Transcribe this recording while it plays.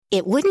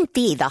It wouldn't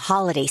be the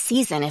holiday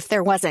season if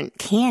there wasn't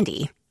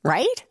candy,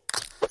 right?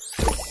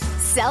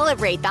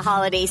 Celebrate the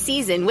holiday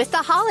season with the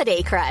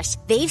Holiday Crush.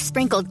 They've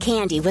sprinkled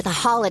candy with a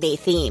holiday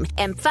theme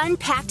and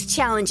fun-packed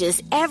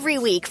challenges every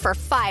week for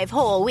 5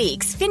 whole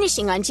weeks,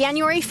 finishing on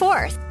January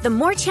 4th. The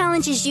more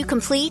challenges you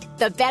complete,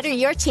 the better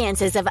your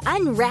chances of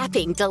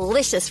unwrapping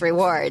delicious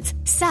rewards.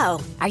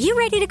 So, are you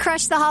ready to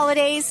crush the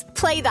holidays?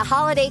 Play the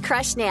Holiday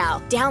Crush now.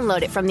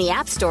 Download it from the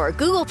App Store,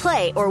 Google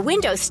Play, or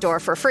Windows Store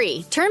for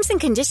free. Terms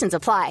and conditions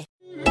apply.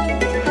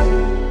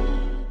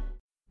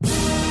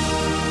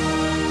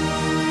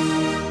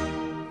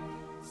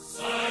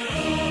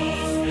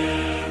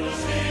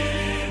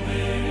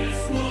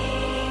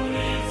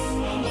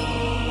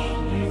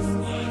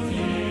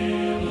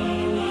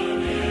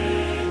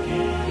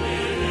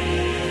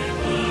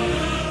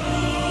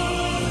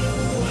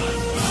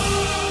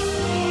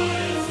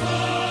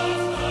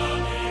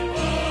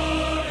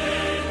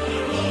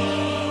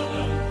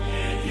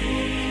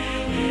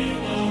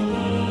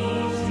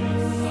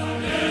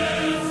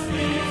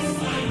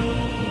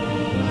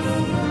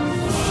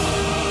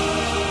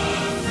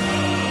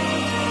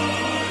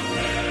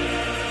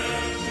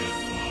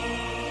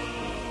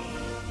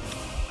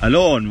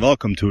 Hello and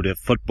welcome to the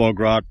Football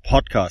Grad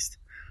podcast.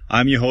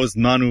 I'm your host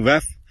Manu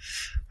Vef,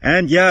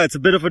 and yeah, it's a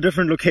bit of a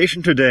different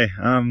location today.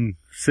 I'm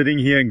sitting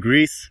here in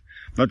Greece.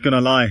 Not gonna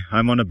lie,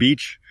 I'm on a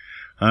beach,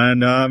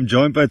 and I'm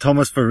joined by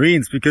Thomas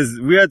Farines because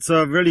we had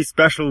a really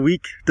special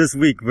week this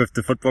week with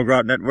the Football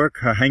Grad Network,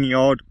 hanging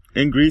out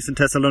in Greece in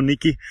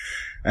Thessaloniki.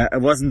 I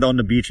wasn't on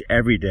the beach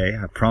every day,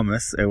 I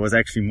promise. It was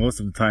actually most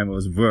of the time it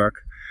was work,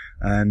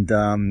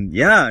 and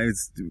yeah,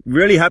 it's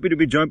really happy to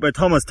be joined by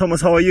Thomas.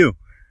 Thomas, how are you?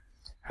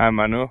 Hi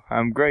Manu,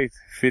 I'm great.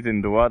 Fit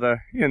in the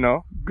water,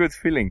 good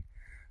feeling.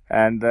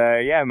 And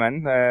yeah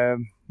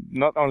man,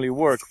 not only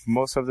work,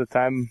 most of the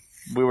time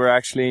we were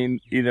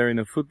actually either in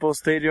a football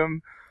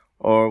stadium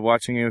or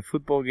watching a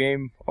football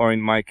game, or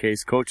in my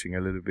case coaching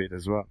a little bit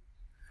as well.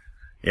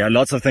 Yeah,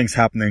 lots of things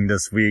happening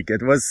this week.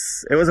 It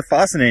was a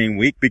fascinating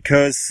week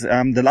because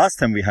the last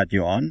time we had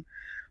you on,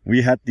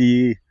 we had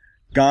the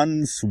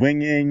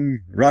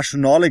gun-swinging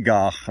Russian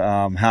oligarch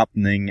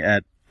happening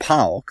at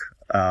PAOK,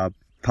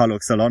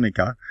 PAOK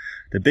Salonika,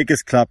 the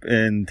biggest club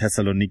in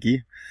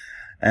Thessaloniki.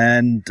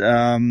 And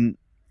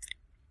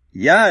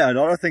yeah, a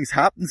lot of things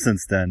happened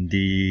since then.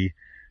 The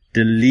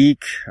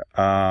league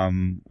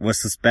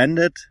was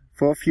suspended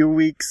for a few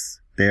weeks.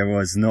 There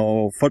was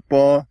no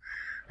football.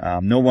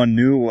 No one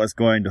knew what was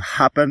going to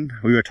happen.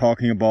 We were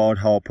talking about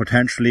how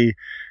potentially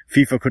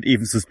FIFA could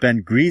even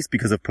suspend Greece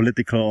because of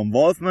political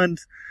involvement.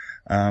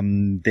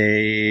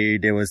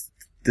 There was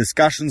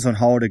discussions on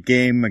how the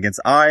game against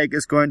AEK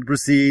is going to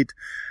proceed.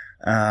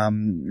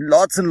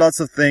 Lots and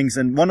lots of things.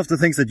 And one of the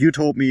things that you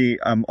told me,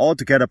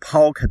 altogether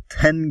PAOK had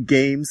 10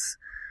 games,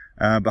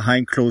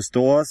 behind closed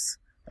doors,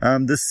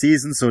 this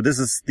season. So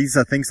these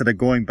are things that are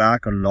going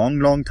back a long,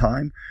 long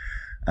time.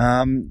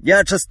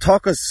 Yeah, just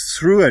talk us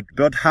through it.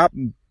 What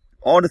happened,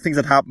 all the things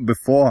that happened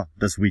before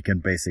this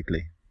weekend,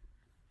 basically.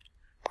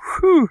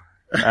 Whew.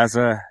 That's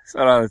a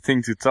lot of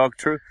thing to talk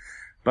through.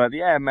 But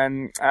yeah,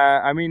 man,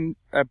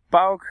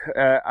 PAOK,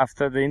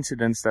 after the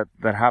incidents that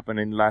happened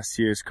in last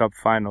year's cup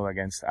final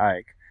against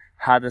AEK,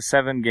 had a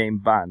 7-game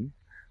ban,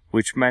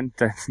 which meant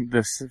that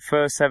the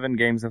first 7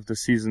 games of the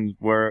season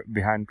were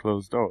behind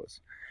closed doors.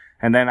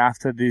 And then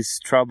after these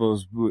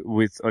troubles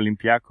with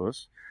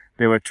Olympiacos,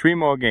 there were 3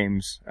 more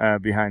games,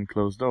 behind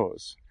closed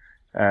doors.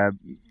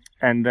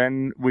 And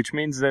then, which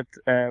means that,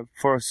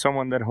 for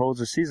someone that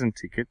holds a season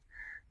ticket,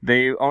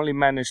 they only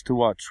managed to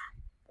watch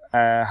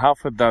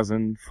half a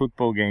dozen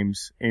football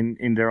games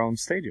in their own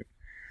stadium.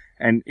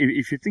 And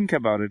if you think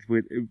about it,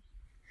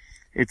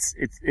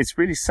 it's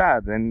really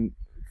sad. And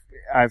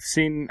I've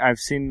seen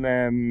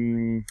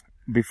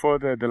before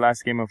the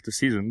last game of the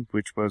season,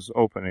 which was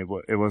open,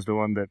 it was the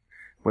one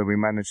where we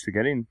managed to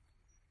get in.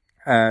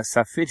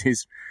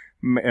 Safidis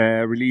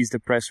released a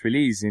press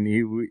release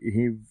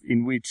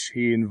in which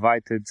he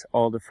invited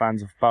all the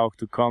fans of PAOK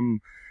to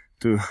come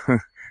to,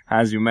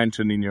 as you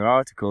mentioned in your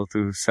article,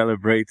 to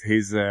celebrate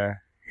his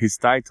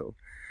title.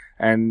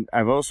 And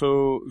I've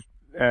also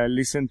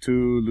listened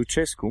to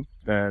Lucescu,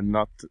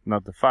 not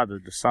the father,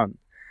 the son,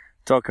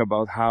 talk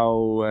about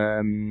how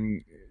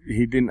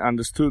he didn't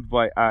understood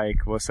why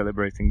AEK was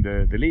celebrating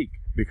the league,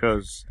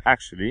 because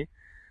actually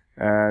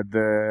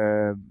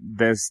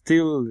there's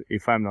still,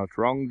 if I'm not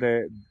wrong,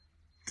 the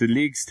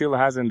league still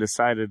hasn't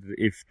decided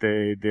if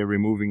they're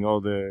removing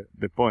all the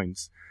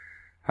points.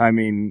 I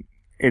mean,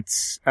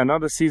 it's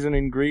another season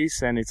in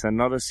Greece, and it's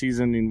another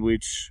season in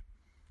which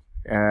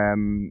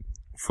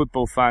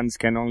football fans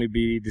can only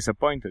be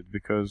disappointed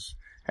because,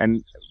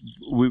 and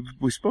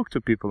we spoke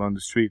to people on the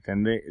street,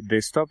 and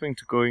they're stopping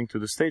to going to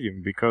the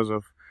stadium because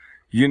of,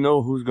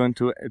 who's going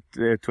to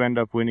end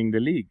up winning the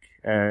league,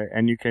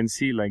 and you can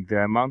see like the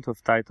amount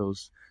of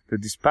titles, the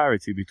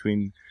disparity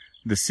between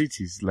the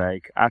cities.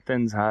 Like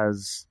Athens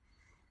has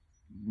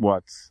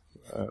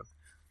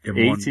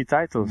 80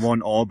 titles.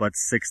 Won all but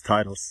 6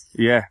 titles.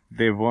 Yeah,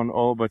 they've won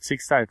all but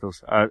 6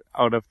 titles.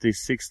 Out of these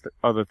 6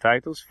 other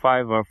titles,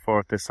 5 are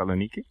for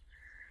Thessaloniki,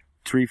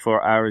 3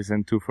 for Aris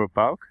and 2 for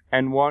PAOK,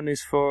 and 1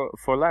 is for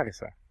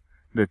Larissa,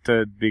 the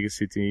third biggest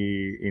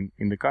city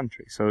in the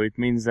country. So it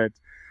means that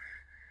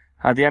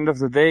at the end of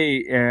the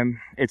day,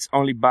 it's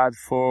only bad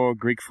for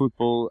Greek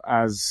football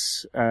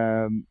as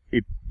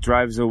it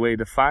drives away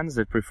the fans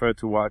that prefer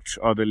to watch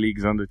other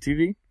leagues on the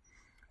TV.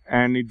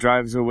 And it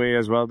drives away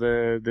as well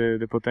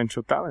the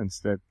potential talents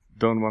that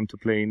don't want to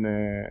play in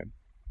a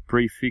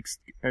prefixed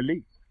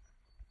league.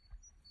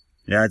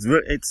 Yeah,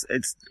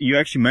 it's you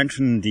actually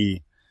mentioned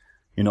the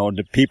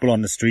people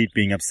on the street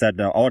being upset.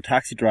 Our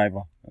taxi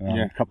driver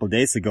a couple of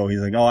days ago, he's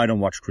like, "Oh, I don't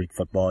watch Greek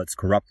football; it's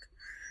corrupt."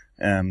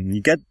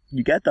 You get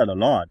that a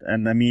lot,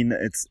 and I mean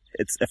it's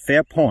a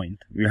fair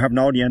point. We have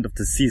now the end of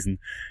the season,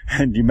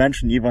 and you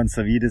mentioned Ivan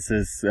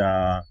Savvidis's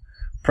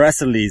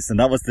press release, and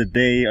that was the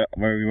day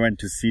where we went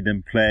to see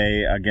them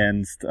play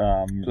against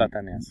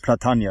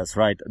Platanias,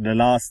 right? The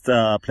last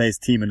place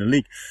team in the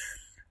league.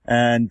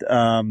 And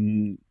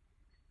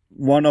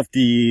one of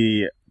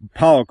the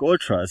PAOK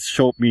Ultras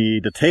showed me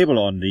the table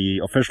on the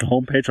official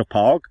homepage of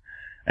PAOK,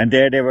 and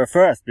there they were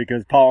first,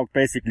 because PAOK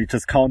basically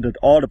just counted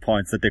all the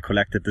points that they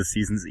collected this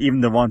season, even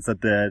the ones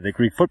that the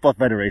Greek Football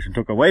Federation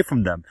took away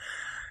from them.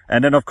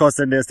 And then, of course,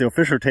 there's the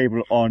official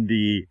table on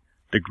the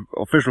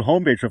official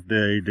homepage of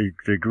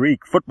the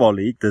Greek Football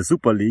League, the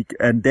Super League,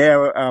 and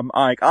there,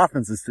 AEK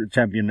Athens is the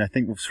champion, I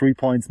think, with 3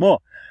 points more.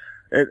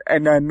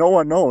 And no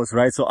one knows,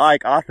 right? So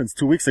AEK Athens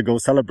 2 weeks ago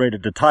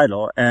celebrated the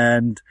title,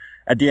 and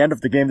at the end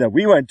of the game that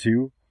we went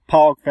to,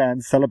 PAOK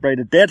fans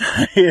celebrated their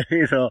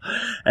title,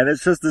 and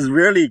it's just this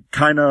really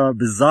kind of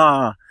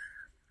bizarre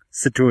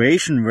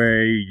situation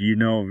where,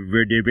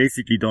 where they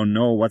basically don't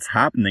know what's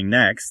happening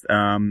next.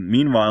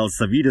 Meanwhile,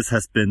 Savvidis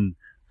has been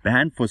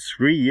banned for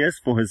 3 years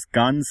for his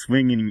gun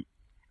swinging,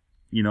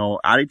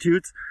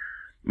 attitudes.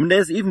 I mean,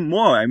 there's even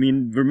more. I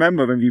mean,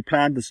 remember when we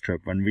planned this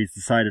trip, when we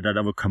decided that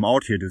I would come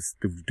out here to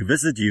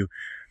visit you,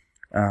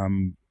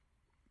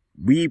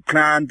 we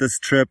planned this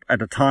trip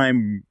at a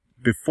time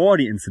before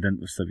the incident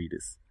with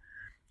Savvidis.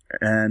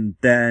 And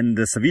then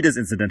the Savvidis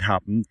incident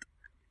happened.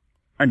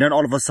 And then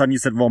all of a sudden you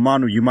said, well,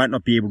 Manu, you might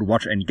not be able to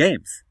watch any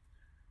games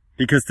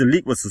because the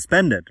league was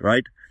suspended,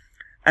 right?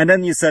 And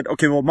then you said,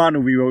 okay, well,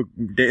 Manu,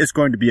 there is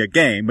going to be a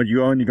game, but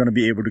you're only going to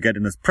be able to get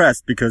in as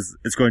press because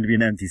it's going to be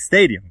an empty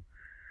stadium.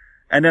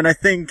 And then I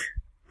think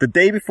the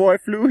day before I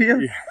flew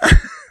here,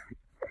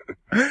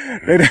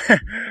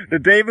 the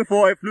day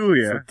before I flew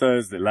here,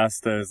 so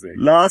last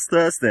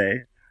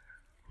Thursday,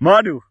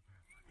 Manu,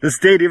 the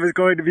stadium is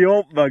going to be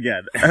open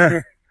again.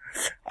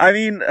 I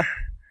mean,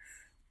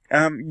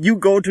 you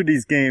go to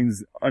these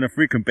games on a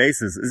frequent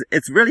basis.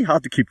 It's really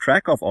hard to keep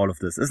track of all of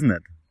this, isn't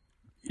it?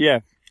 Yeah.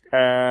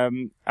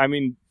 I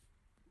mean,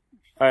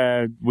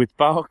 with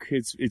PAOK,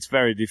 it's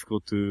very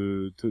difficult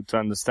to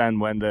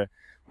understand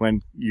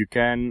when you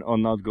can or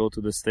not go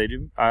to the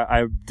stadium.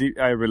 I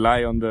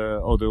rely on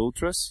all the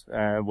ultras.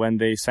 When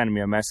they send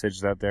me a message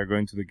that they're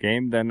going to the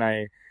game, then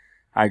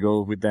I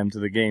go with them to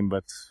the game.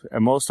 But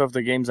most of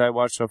the games I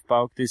watched of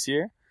PAOK this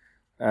year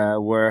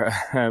were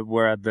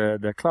at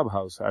the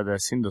clubhouse at the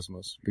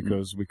Syndosmos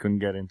because we couldn't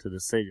get into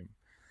the stadium.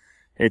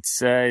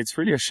 It's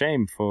really a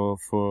shame for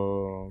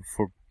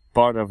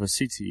part of a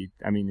city.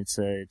 I mean, it's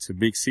a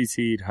big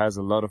city. It has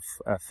a lot of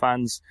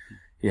fans.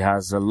 It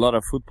has a lot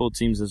of football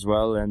teams as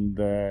well, and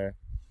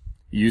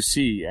you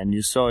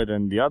saw it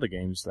in the other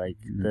games. Like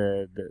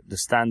the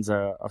stands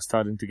are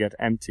starting to get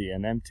empty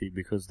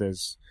because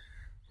there's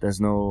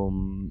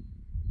no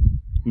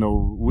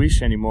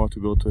wish anymore to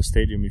go to a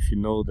stadium if you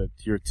know that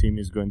your team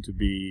is going to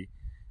be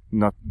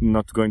not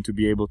going to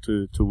be able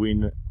to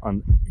win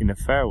in a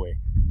fair way.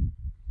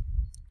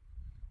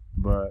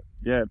 But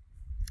yeah.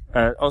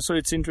 Also,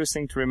 it's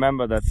interesting to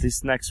remember that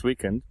this next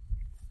weekend,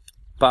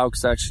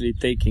 PAOK's actually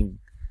taking,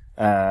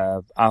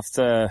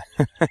 after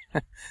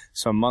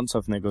some months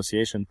of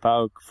negotiation,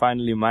 PAOK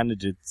finally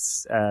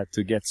manages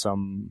to get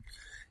some,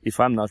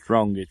 if I'm not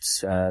wrong,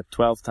 it's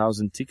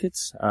 12,000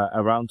 tickets,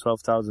 around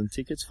 12,000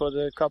 tickets for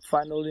the cup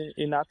final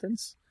in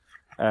Athens,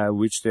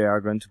 which they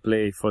are going to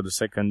play for the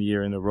second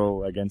year in a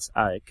row against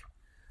AEK.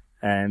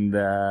 And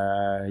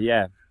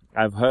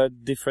I've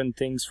heard different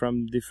things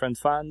from different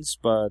fans,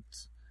 but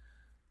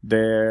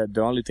the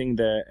only thing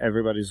that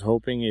everybody's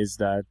hoping is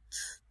that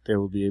they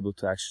will be able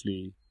to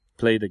actually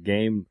play the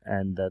game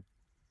and that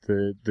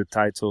the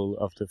title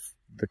of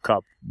the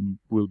cup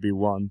will be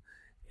won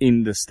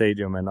in the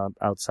stadium and not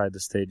outside the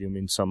stadium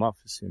in some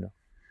office,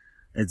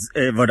 It's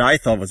what I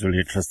thought was really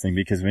interesting,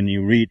 because when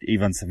you read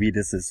Ivan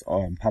Savvidis'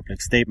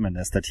 public statement,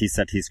 is that he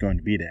said he's going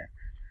to be there.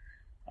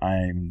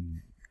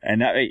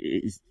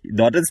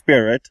 Not in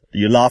spirit.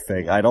 You're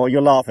laughing. I know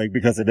you're laughing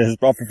because it is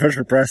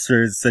official press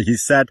release. So he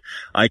said,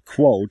 I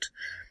quote,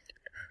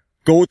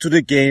 "Go to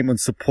the game and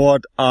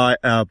support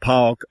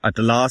PAOK at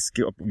the last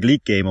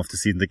league game of the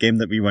season, the game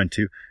that we went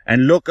to,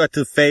 and look at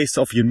the face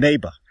of your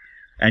neighbor,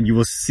 and you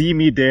will see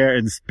me there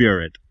in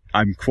spirit."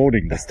 I'm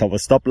quoting this,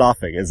 Thomas. Stop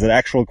laughing. It's an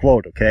actual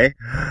quote, okay?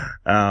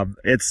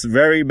 It's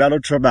very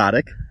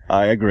melodramatic.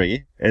 I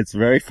agree. It's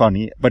very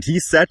funny. But he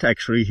said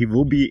actually he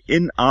will be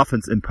in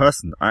Athens in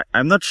person.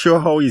 I'm not sure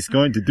how he's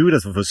going to do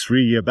this with a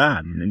 3-year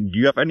ban. And do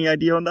you have any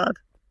idea on that?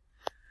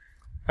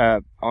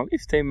 Only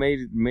if they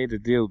made a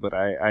deal, but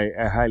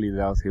I highly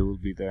doubt he will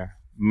be there.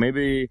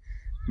 Maybe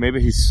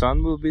his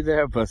son will be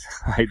there, but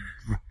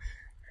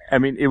I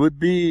mean, it would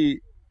be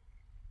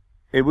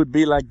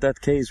like that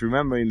case.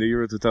 Remember in the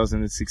Euro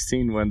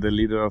 2016 when the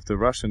leader of the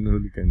Russian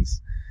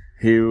hooligans,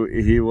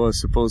 he was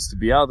supposed to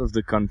be out of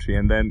the country,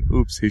 and then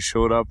oops, he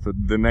showed up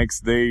the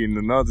next day in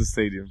another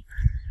stadium.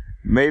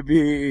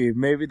 Maybe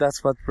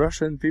that's what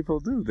Russian people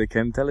do. They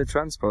can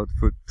teletransport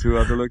to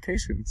other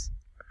locations.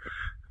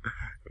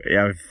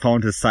 Yeah, I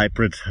found his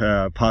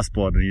Cypriot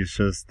passport, and he's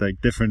just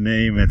like different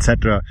name,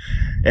 etc.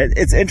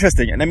 It's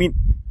interesting, and I mean,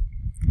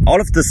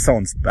 all of this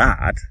sounds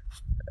bad.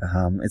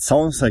 It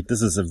sounds like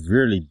this is a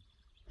really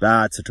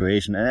bad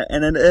situation,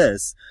 and it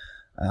is.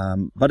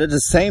 But at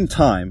the same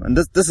time, and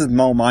this is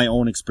more my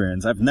own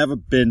experience. I've never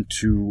been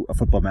to a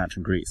football match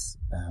in Greece,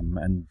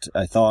 and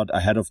I thought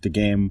ahead of the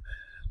game,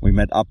 we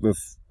met up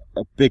with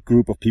a big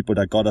group of people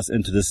that got us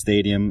into the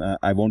stadium.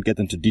 I won't get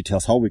into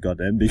details how we got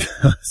in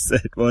because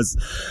it was,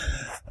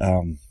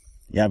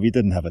 we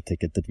didn't have a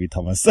ticket, did we,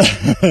 Thomas?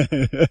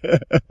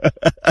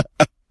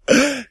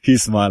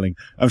 He's smiling.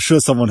 I'm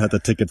sure someone had a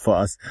ticket for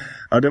us.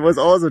 And it was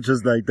also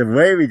just like the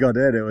way we got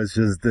in, it was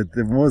just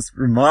the most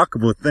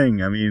remarkable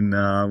thing. I mean,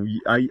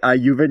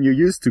 when you're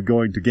used to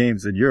going to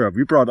games in Europe,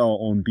 we brought our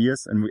own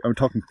beers, and I'm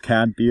talking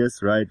canned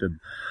beers, right? And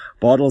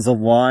bottles of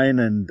wine,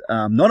 and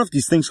none of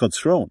these things got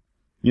thrown.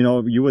 You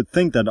know, you would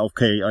think that,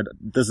 okay,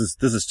 this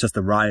is just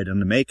a riot in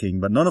the making,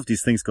 but none of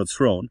these things got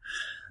thrown.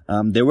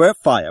 There were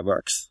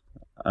fireworks.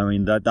 I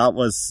mean, that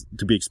was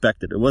to be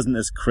expected. It wasn't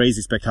as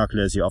crazy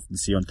spectacular as you often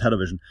see on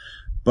television,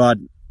 but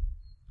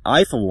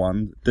I, for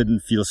one,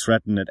 didn't feel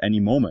threatened at any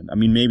moment. I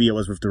mean, maybe it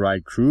was with the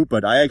right crew,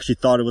 but I actually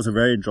thought it was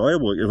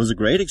it was a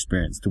great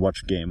experience to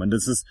watch a game. And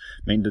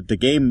the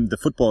game, the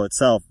football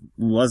itself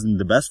wasn't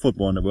the best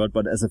football in the world,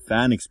 but as a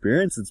fan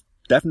experience, it's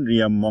definitely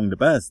among the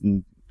best.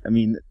 And I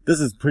mean, this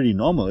is pretty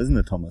normal, isn't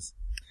it, Thomas?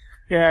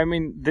 Yeah, I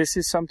mean, this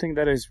is something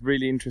that is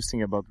really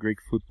interesting about Greek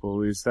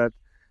football, is that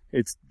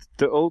it's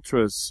the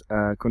ultras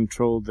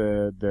control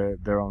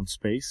their own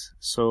space,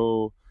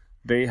 so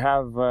they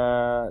have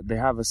a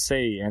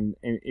say, and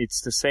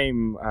it's the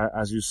same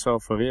as you saw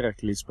for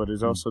Iraklis, but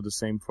it's also the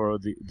same for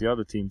the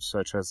other teams,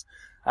 such as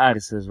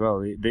Aris as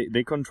well.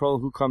 They control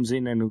who comes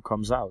in and who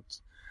comes out,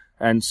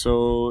 and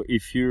so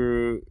if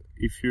you're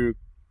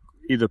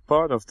either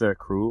part of their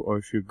crew or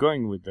if you're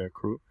going with their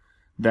crew,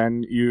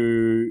 then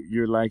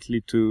you're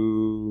likely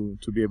to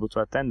be able to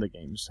attend the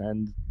games.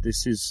 And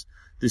this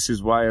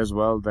is why as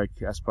well, like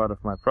as part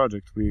of my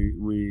project, we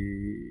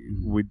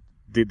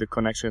did the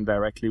connection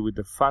directly with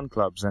the fan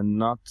clubs and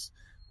not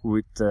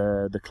with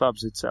the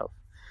clubs itself.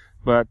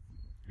 But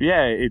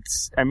yeah,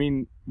 I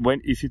mean,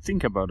 if you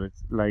think about it,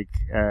 like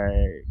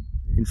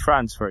in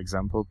France, for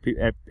example,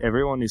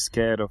 everyone is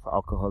scared of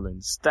alcohol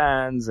in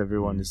stands.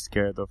 Everyone is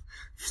scared of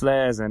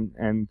flares,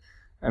 and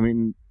I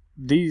mean,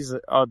 these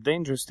are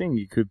dangerous things.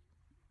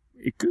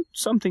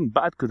 Something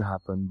bad could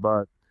happen,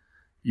 but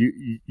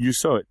you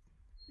saw it.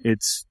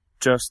 It's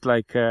just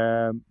like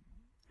I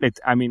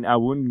mean, I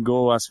wouldn't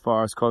go as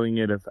far as calling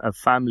it a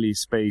family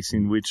space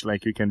in which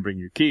like you can bring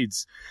your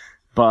kids,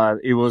 but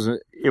it was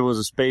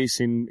a space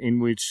in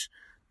which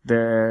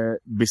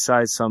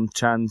besides some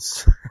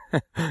chants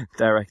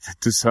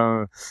directed to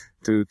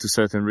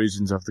certain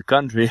regions of the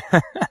country,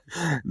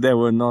 there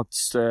were not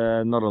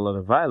a lot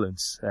of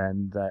violence,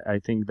 and I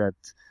think that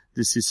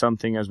this is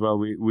something as well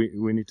we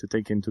need to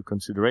take into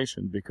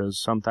consideration,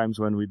 because sometimes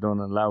when we don't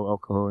allow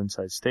alcohol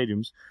inside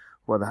stadiums,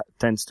 what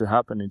tends to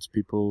happen is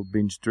people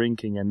binge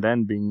drinking and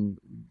then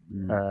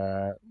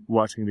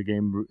watching the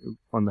game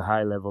on the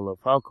high level of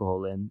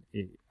alcohol, and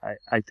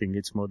I think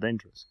it's more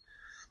dangerous.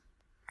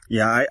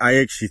 Yeah, I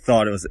actually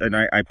thought it was, and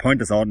I point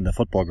this out in the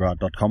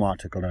footballgrad.com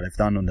article that I've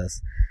done on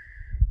this,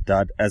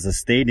 that as a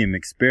stadium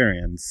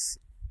experience,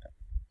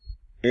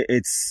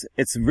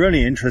 it's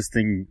really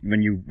interesting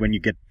when you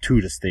get to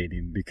the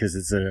stadium, because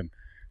it's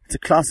a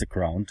classic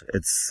ground.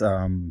 It's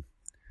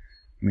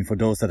I mean, for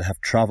those that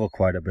have traveled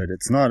quite a bit,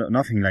 it's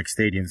nothing like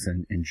stadiums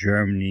in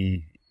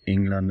Germany,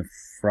 England,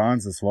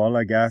 France as well,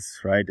 I guess,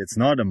 right? It's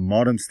not a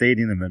modern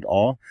stadium at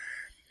all.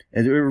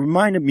 It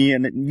reminded me,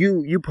 and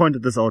you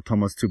pointed this out,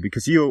 Thomas, too,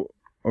 because you're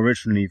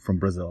originally from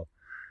Brazil,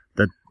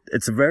 that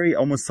it's a very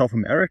almost South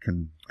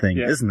American thing,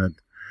 yeah, isn't it?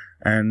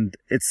 And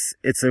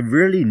it's a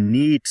really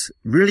neat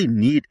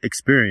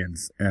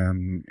experience.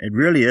 It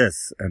really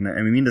is. And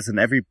I mean this in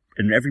every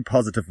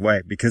positive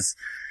way, because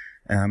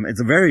it's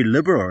a very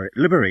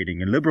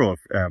liberating and liberal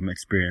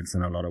experience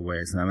in a lot of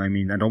ways. And I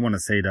mean, I don't want to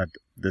say that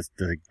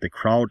the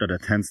crowd that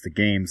attends the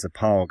games at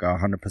PAOK are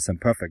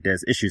 100% perfect.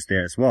 There's issues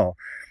there as well.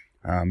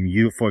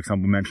 You, for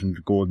example,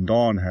 mentioned Golden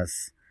Dawn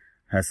has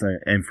an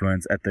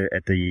influence at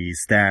the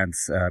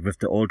stands with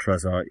the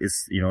ultras, or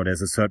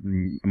there's a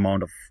certain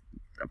amount of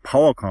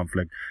power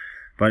conflict.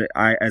 But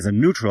as a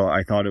neutral,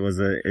 I thought it was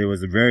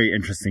a very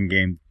interesting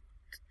game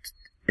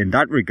in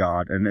that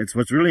regard. And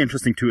what's really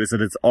interesting too is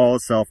that it's all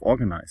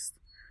self-organized.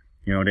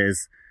 You know,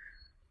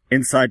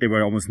 inside there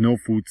were almost no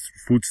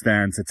food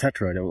stands,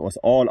 etc. It was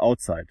all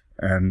outside.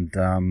 And,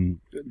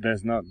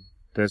 there's none.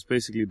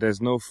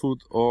 There's no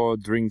food or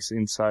drinks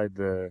inside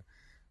the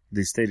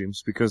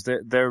stadiums, because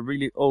they're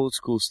really old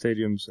school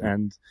stadiums,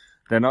 and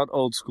they're not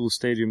old school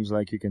stadiums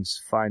like you can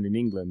find in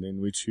England,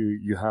 in which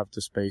you have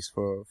the space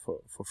for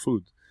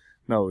food.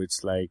 No,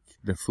 it's like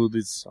the food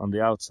is on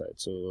the outside.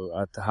 So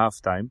at the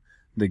halftime,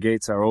 the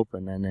gates are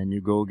open, and then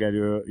you go get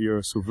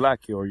your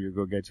souvlaki or you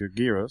go get your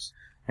gyros,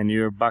 and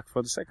you're back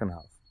for the second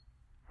half.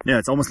 Yeah,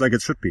 it's almost like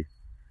it should be.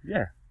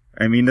 Yeah.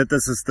 I mean,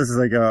 this is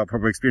like a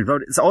proper experience.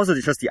 But it's also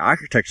just the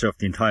architecture of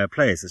the entire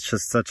place. It's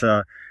just such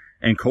a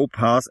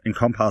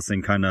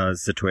encompassing kind of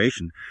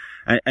situation.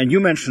 And you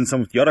mentioned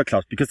some of the other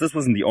clubs, because this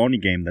wasn't the only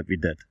game that we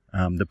did.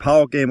 The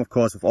PAOK game, of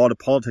course, with all the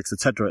politics,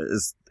 etc.,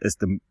 is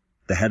the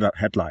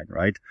headline,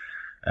 right?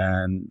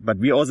 But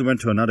we also went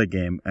to another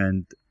game,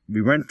 and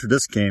we went to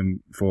this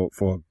game for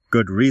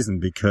good reason,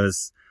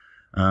 because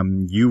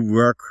you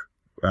work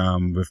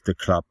with the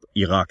club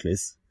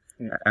Iraklis.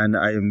 Yeah.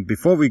 And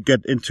before we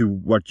get into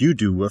what you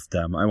do with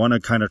them, I want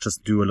to kind of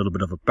just do a little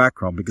bit of a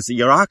background, because the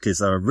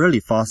Iraklis are a really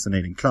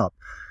fascinating club.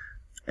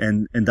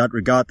 And in that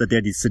regard, that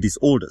they're the city's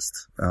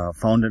oldest,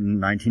 founded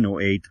in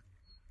 1908,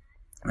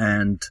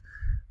 and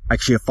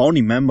actually a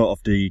founding member of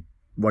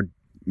what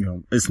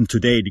isn't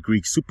today the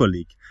Greek Super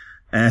League.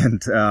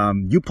 And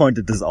you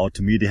pointed this out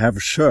to me. They have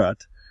a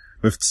shirt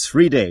with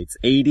 3 dates: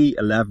 80,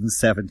 11,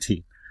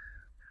 17,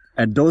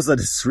 and those are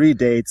the 3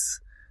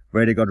 dates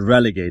where they got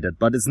relegated.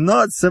 But it's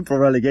not simple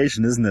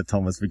relegation, isn't it,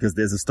 Thomas? Because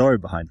there's a story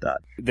behind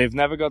that. They've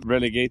never got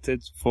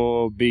relegated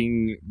for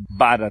being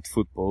bad at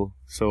football.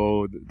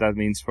 So that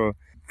means for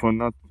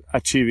not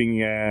achieving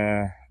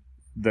to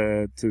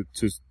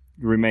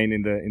remain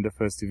in the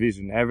first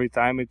division. Every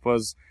time it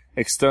was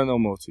external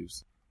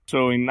motives.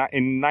 So in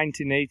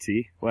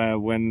 1980,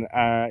 when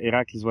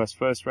Iraklis was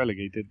first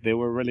relegated, they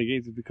were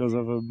relegated because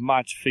of a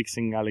match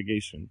fixing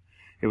allegation.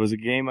 It was a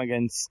game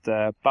against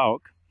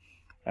PAOK,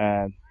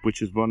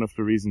 which is one of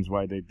the reasons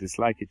why they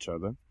dislike each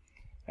other.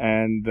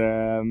 And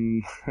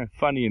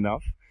funny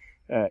enough,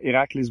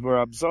 Iraklis were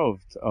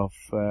absolved of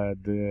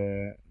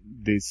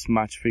this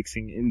match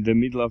fixing in the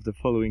middle of the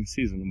following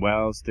season,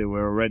 whilst they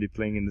were already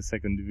playing in the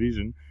second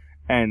division,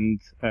 and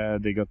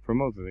they got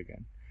promoted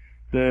again.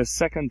 The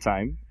second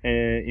time,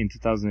 in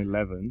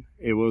 2011,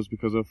 it was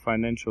because of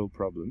financial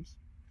problems,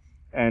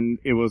 and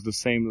it was the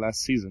same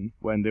last season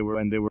when they were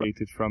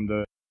rated from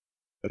the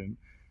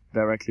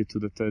directly to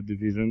the third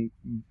division,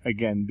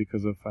 again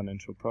because of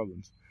financial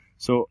problems.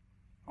 So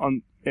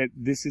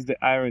this is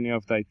the irony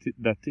of that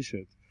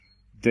t-shirt.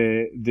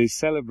 They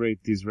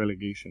celebrate these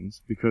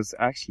relegations because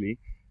actually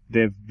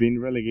they've been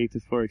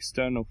relegated for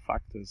external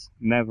factors,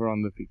 never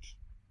on the pitch.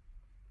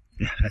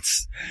 Yeah,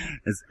 this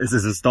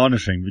is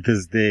astonishing,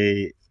 because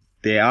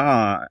they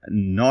are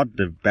not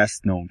the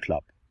best known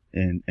club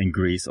in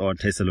Greece or in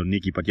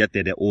Thessaloniki, but yet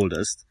they're the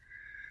oldest.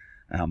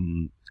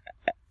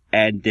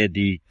 And they're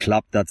the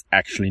club that's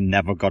actually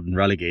never gotten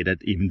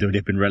relegated, even though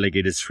they've been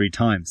relegated 3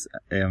 times.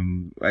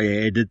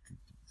 I did,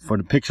 for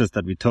the pictures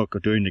that we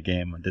took during the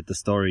game, I did the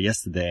story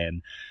yesterday,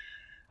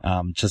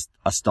 and just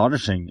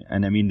astonishing.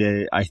 And I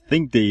mean, I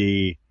think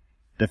the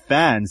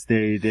fans,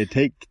 they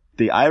take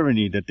the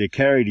irony that they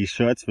carry these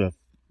shirts with.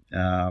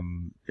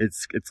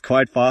 It's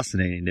quite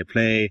fascinating. They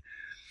play,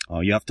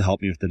 you have to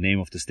help me with the name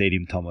of the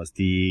stadium, Thomas.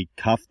 The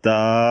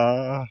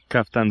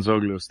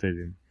Kaftanzoglou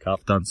Stadium.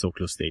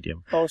 Kaftanzoglou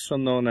Stadium. Also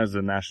known as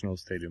the National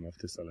Stadium of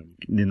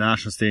Thessaloniki. The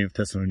National Stadium of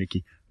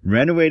Thessaloniki.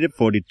 Renovated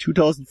for the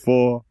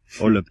 2004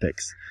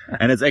 Olympics.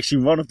 And it's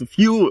actually one of the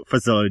few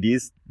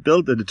facilities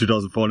built in the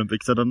 2004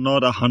 Olympics that are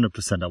not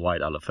 100% a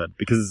white elephant,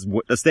 because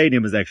the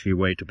stadium is actually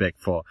way too big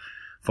for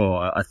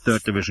a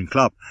third division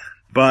club.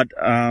 But,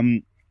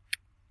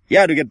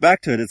 yeah, to get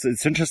back to it,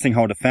 it's interesting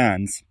how the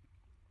fans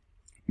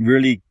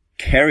really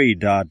carry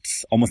that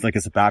almost like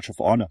as a badge of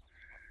honor.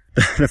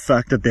 The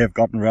fact that they have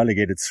gotten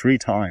relegated 3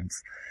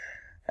 times.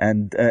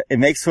 And, it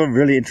makes for a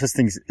really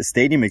interesting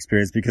stadium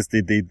experience, because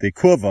the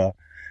curva,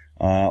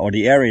 or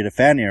the area, the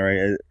fan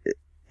area,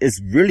 is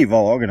really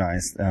well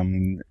organized.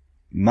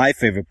 My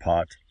favorite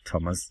part,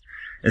 Thomas,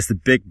 is the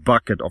big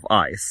bucket of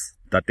ice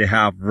that they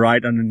have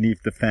right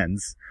underneath the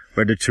fence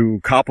where the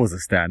 2 capos are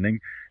standing,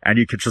 and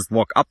you can just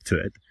walk up to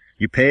it.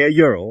 You pay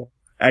 €1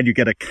 and you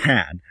get a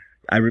can.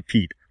 I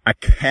repeat, a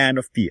can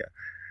of beer.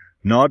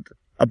 Not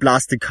a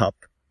plastic cup,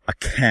 a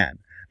can.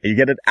 And you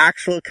get an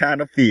actual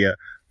can of beer,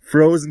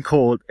 frozen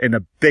cold in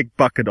a big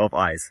bucket of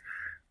ice.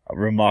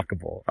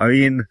 Remarkable. I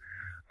mean,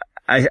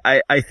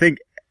 I think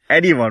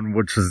anyone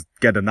would just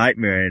get a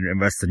nightmare in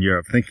Western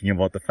Europe thinking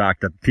about the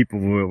fact that people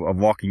are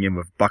walking in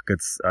with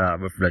buckets,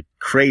 with like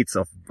crates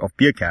of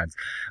beer cans.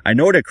 I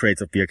know they're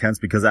crates of beer cans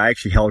because I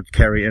actually helped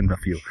carry in a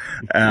few.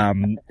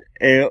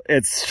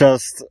 It's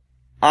just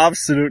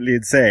absolutely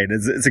insane.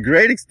 It's a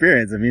great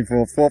experience. I mean,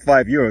 for €4 or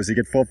 €5, you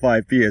get 4 or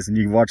 5 beers and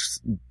you watch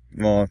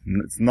well,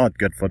 it's not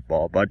good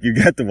football, but you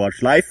get to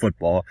watch live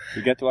football.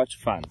 You get to watch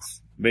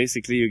fans.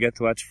 Basically, you get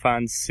to watch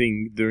fans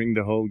sing during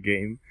the whole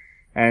game.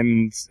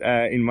 And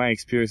in my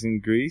experience in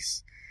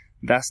Greece,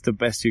 that's the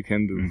best you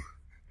can do.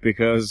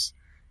 Because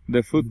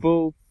the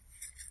football,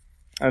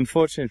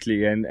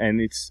 unfortunately,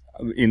 and it's,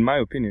 in my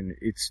opinion,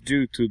 it's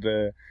due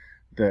to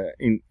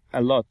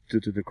a lot due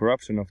to the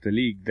corruption of the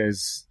league.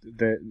 There's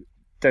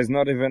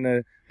not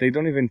even they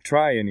don't even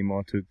try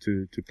anymore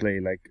to play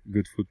like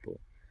good football.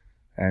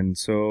 And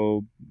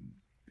so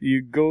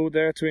you go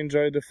there to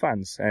enjoy the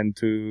fans and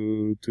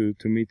to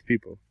meet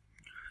people.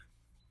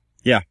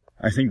 Yeah,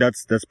 I think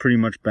that's pretty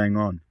much bang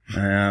on.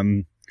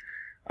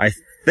 I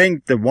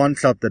think the one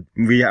club that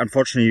we,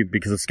 unfortunately,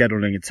 because of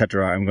scheduling,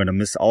 etc., I'm going to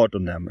miss out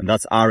on them, and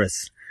that's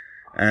Aris.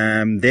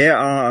 They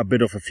are a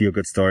bit of a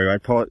feel-good story,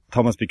 right,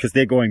 Thomas? Because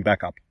they're going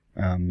back up.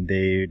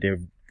 They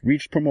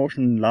reached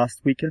promotion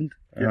last weekend,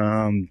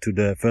 to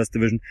the first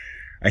division.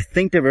 I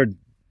think they were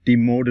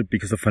demoted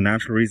because of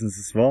financial reasons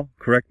as well.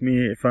 Correct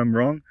me if I'm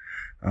wrong.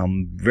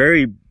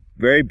 Very,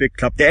 very big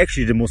club. They're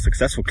actually the most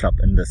successful club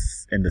in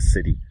this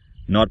city.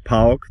 Not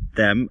PAOK,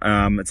 them.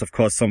 It's of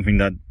course something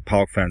that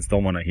PAOK fans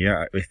don't want to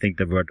hear. I think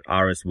the word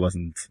Aris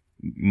wasn't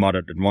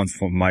muttered at once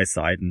from my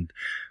side, and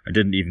I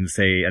didn't even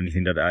say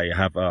anything that I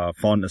have a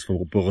fondness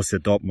for Borussia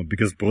Dortmund,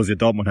 because Borussia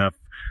Dortmund have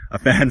a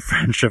fan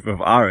friendship with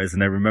Aris,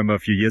 and I remember a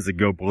few years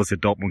ago Borussia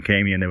Dortmund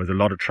came here and there was a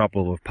lot of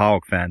trouble with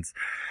PAOK fans.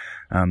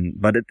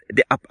 But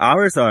the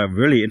Aris are a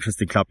really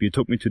interesting club. You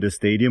took me to the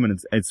stadium, and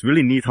it's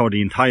really neat how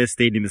the entire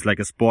stadium is like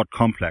a sport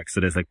complex. So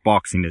there's like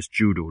boxing, there's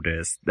judo,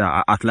 there's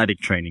athletic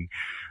training.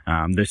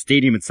 The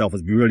stadium itself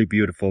is really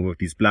beautiful with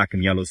these black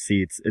and yellow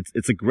seats.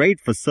 It's a great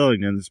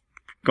facility, and it's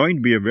going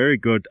to be a very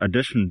good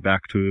addition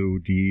back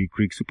to the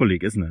Greek Super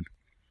League, isn't it?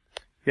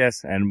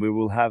 Yes, and we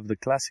will have the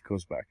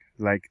Classicos back,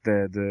 like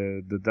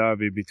the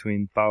derby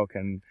between PAOK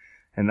and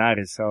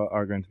Aris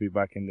are going to be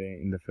back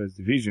in the first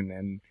division,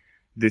 and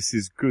this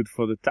is good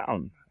for the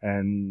town.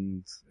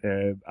 And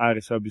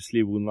Aris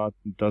obviously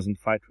doesn't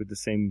fight with the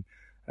same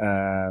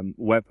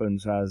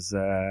weapons as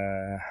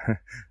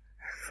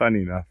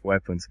funny enough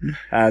weapons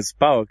as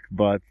PAOK,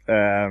 but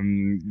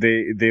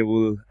they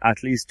will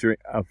at least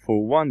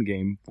for one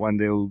game, when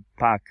they will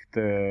pack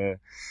the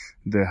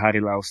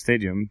Harilau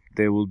Stadium,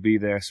 they will be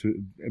there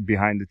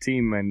behind the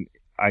team, and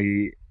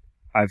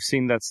I've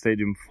seen that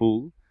stadium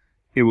full.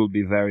 It will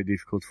be very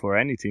difficult for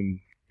any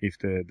team, if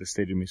the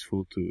stadium is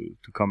full, to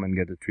come and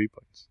get the 3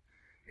 points.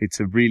 It's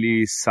a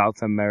really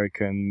South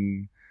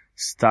American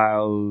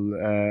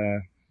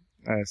style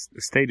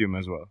stadium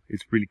as well.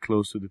 It's really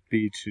close to the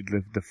pitch.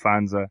 The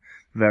fans are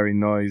very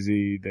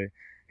noisy.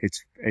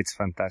 It's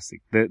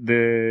fantastic.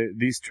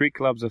 These 3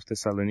 clubs of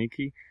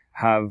Thessaloniki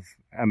have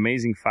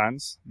amazing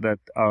fans that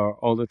are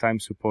all the time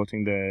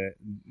supporting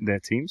their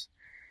teams.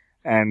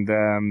 And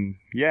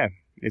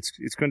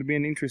it's going to be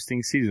an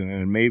interesting season,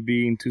 and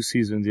maybe in 2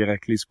 seasons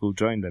Iraklis will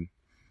join them.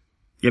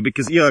 Yeah,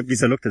 because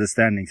Iraklis, I looked at the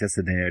standings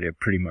yesterday, they're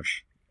pretty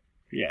much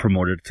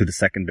promoted to the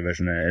second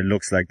division. It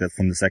looks like that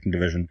from the second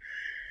division,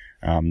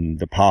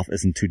 the path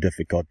isn't too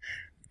difficult.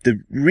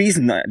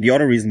 The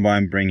other reason why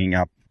I'm bringing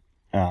up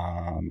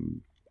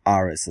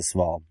Aris as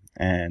well,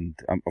 and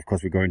of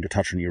course we're going to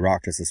touch on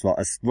Iraklis as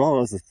well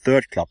as the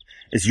third club,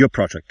 is your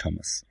project,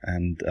 Thomas.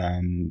 And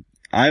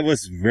I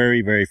was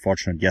very, very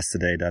fortunate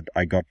yesterday that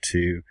I got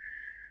to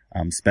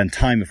spend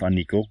time with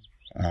Anniko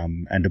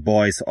and the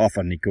boys of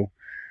Anniko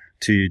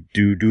to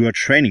do a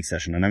training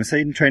session. And I'm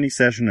saying training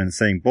session and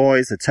saying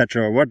boys,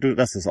 etc. What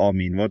does this all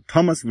mean? Well,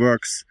 Thomas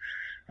works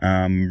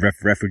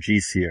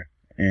refugees here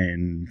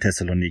in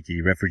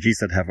Thessaloniki, refugees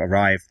that have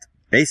arrived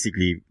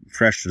basically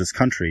fresh to this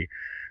country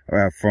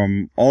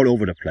from all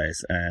over the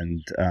place.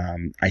 And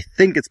I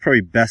think it's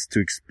probably best to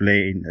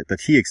explain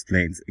that he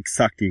explains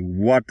exactly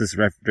what this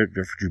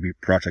refugee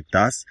project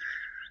does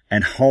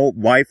and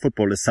why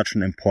football is such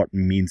an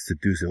important means to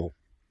do so.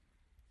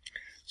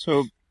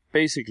 So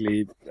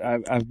basically,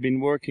 I've been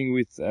working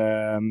with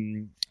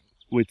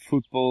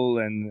football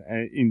and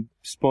in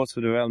sports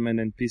for development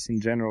and peace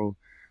in general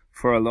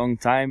for a long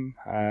time.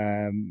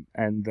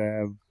 And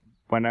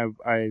when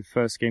I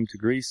first came to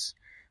Greece,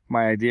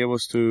 my idea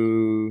was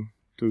to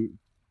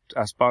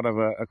as part of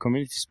a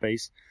community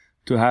space,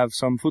 to have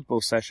some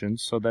football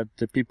sessions so that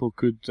the people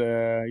could,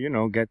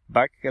 get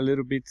back a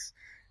little bit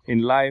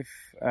in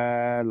life,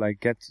 like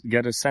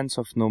get a sense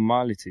of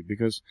normality,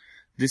 because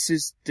this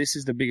is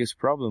the biggest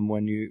problem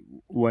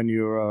when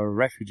you're a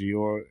refugee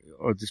or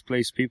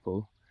displaced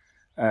people.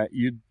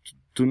 You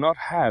do not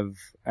have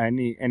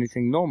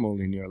anything normal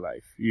in your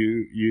life.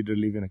 You either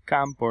live in a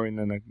camp or in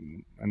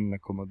an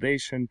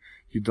accommodation.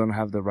 You don't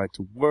have the right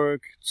to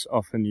work. It's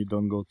often you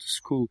don't go to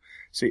school.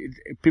 So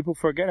people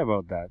forget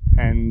about that.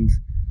 And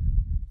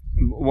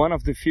one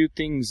of the few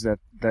things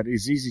that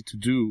is easy to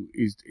do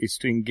is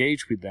to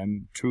engage with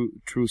them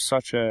through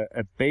such a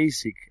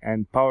basic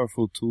and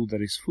powerful tool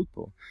that is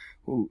football.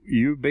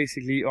 You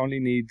basically only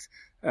need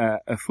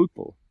a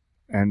football,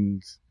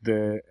 and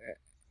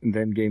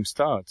then game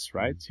starts,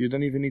 right? You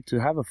don't even need to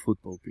have a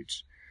football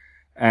pitch.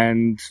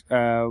 And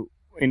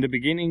in the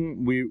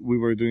beginning, we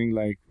were doing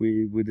like,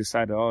 we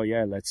decided, oh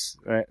yeah,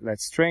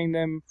 let's train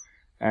them.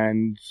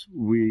 And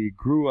we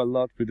grew a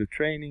lot with the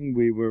training.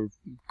 We were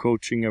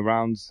coaching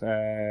around,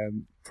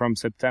 from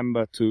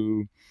September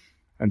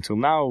until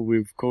now.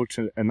 We've coached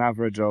an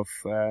average of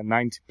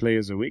 90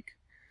 players a week,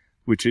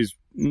 which is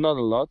not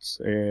a lot,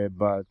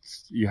 but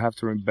you have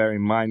to bear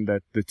in mind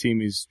that the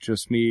team is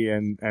just me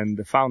and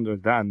the founder,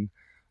 Dan,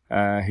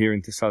 here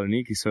in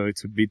Thessaloniki, so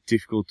it's a bit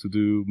difficult to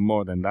do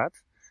more than that.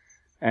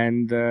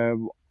 And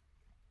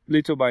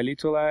little by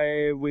little,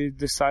 we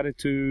decided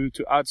to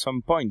add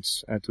some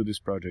points to this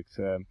project.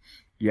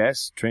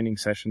 Yes, training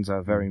sessions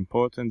are very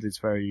important. It's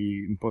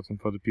very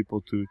important for the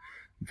people to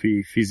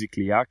be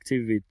physically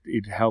active.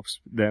 It helps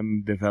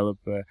them develop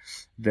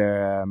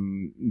their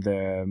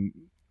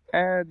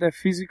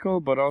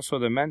physical, but also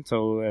the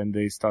mental, and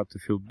they start to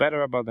feel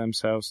better about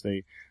themselves.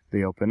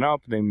 They open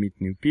up, they meet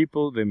new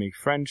people, they make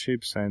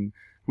friendships, and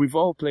we've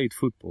all played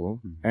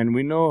football, and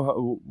we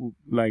know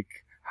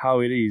how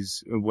it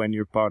is when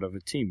you're part of a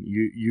team.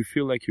 You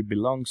feel like you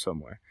belong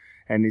somewhere,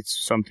 and it's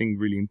something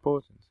really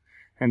important.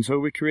 And so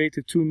we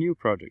created 2 new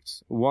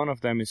projects. One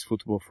of them is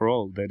Football for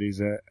All. That is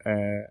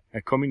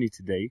a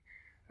community day.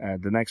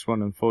 The next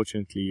one,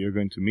 unfortunately, you're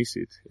going to miss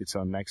it. It's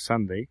on next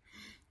Sunday.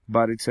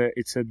 But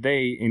it's a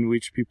day in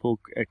which people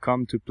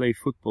come to play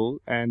football,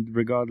 and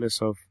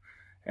regardless of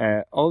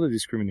all the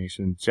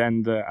discrimination,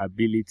 gender,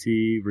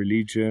 ability,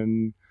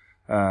 religion,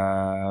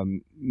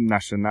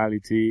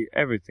 nationality,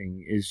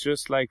 everything. It's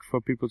just like for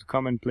people to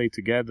come and play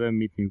together,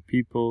 meet new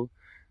people.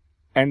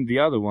 And the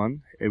other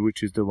one,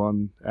 which is the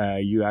one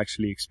you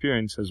actually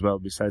experience as well,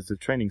 besides the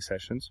training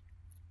sessions,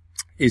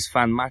 is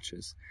fan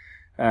matches.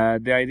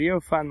 The idea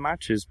of fan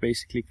matches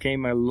basically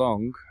came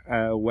along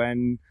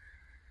when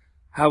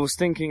I was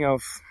thinking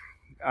of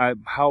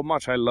how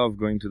much I love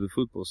going to the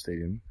football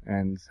stadium,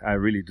 and I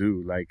really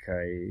do. Like,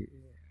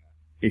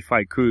 if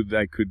I could,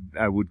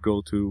 I would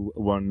go to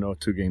 1 or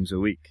 2 games a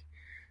week.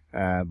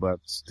 But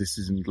this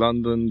isn't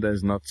London.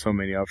 There's not so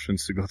many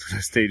options to go to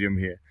the stadium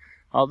here.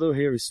 Although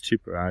here is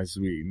cheaper, as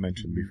we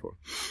mentioned before.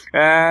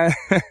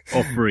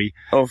 Or free.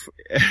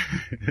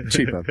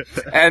 Cheaper.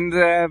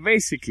 And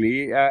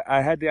basically,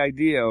 I had the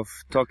idea of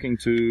talking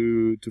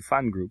to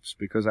fan groups,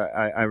 because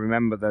I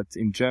remember that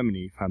in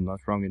Germany, if I'm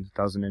not wrong, in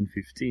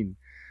 2015,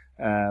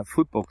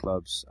 football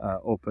clubs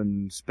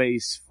opened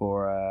space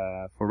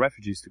for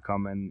refugees to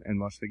come and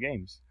watch the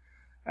games.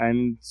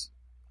 And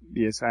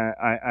yes,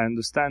 I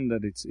understand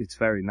that it's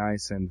very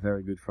nice and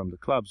very good from the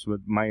clubs,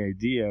 but my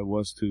idea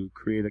was to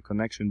create a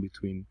connection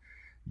between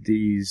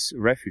these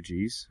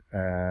refugees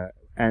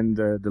and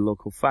the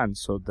local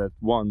fans, so that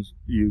once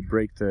you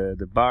break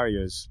the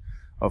barriers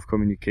of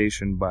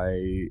communication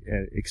by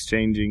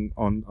exchanging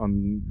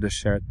on the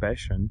shared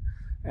passion,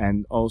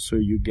 and also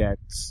you get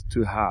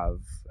to have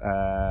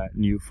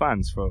new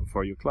fans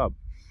for your club,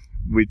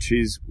 which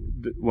is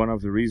one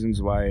of the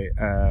reasons why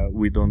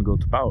we don't go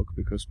to PAOK,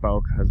 because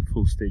PAOK has a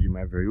full stadium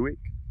every week.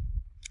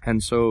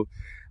 And so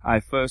I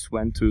first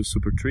went to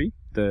Super 3,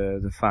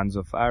 the fans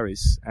of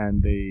Aris,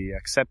 and they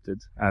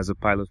accepted as a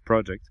pilot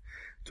project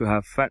to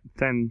have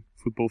 10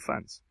 football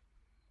fans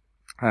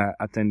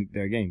attending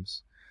their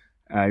games.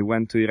 I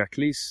went to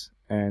Iraklis,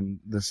 and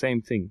the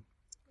same thing,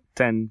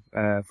 10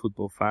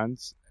 football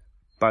fans,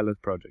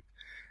 pilot project.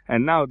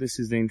 And now this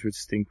is the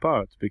interesting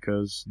part,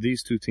 because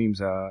these 2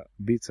 teams are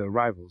bitter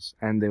rivals,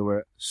 and they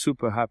were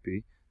super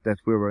happy that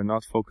we were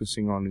not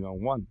focusing only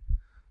on one.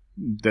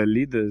 The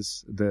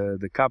leaders,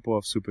 the capo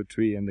of Super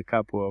 3 and the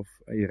capo of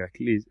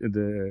Iraklis,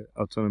 the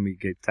Autonomy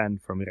Gate 10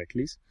 from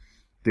Iraklis,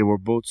 they were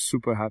both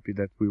super happy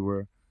that we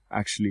were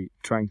actually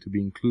trying to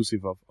be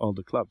inclusive of all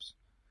the clubs.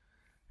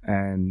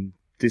 And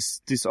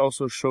this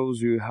also shows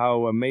you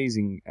how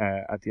amazing,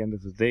 at the end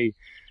of the day,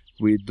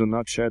 we do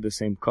not share the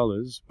same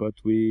colors, but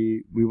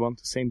we want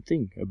the same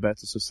thing, a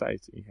better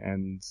society.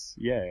 And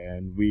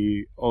and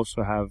we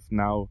also have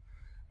now,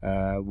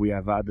 we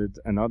have added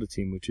another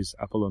team, which is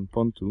Apollon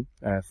Pontu,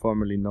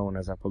 formerly known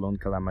as Apollon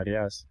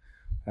Kalamarias,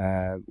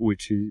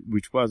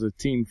 which was a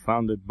team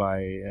founded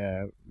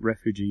by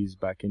refugees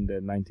back in the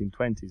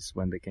 1920s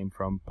when they came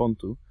from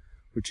Pontu,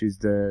 which is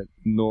the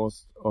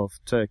north of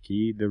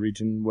Turkey, the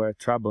region where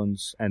Trabzon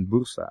and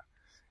Bursa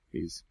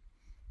is.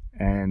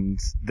 And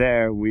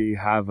there we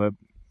have a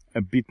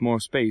bit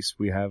more space.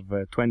 We have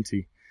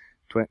 20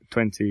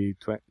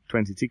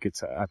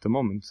 tickets at the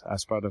moment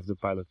as part of the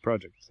pilot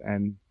project.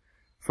 And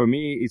for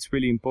me, it's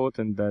really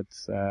important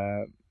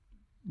that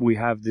we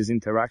have these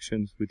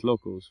interactions with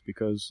locals,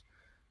 because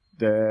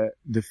the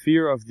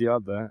fear of the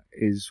other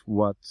is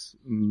what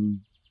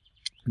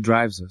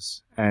drives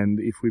us. And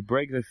if we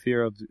break the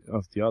fear of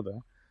the other,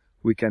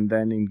 we can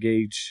then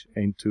engage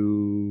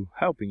into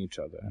helping each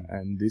other.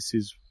 And this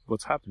is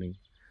what's happening.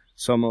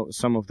 Some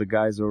of the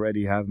guys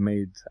already have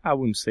made, I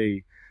wouldn't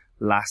say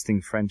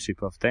lasting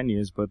friendship of 10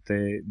 years, but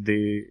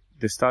they're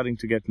starting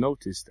to get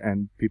noticed,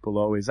 and people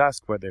always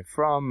ask where they're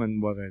from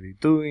and what are they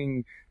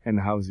doing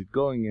and how's it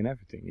going and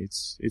everything.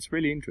 It's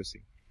really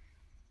interesting.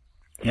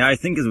 Yeah, I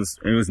think it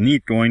was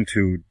neat going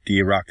to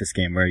the Oireachtas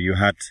game, where you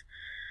had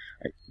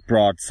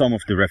brought some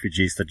of the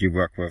refugees that you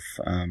work with,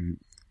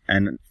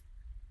 and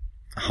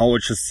how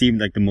it just seemed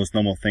like the most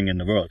normal thing in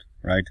the world,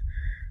 right?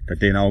 That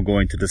they now go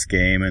into this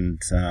game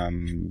and,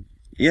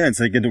 it's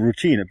like a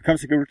routine. It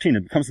becomes like a routine.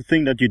 It becomes a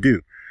thing that you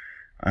do.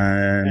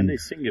 And they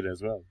sing it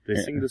as well. They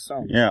sing the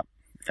song. Yeah.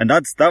 And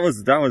that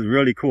was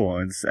really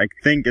cool. I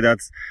think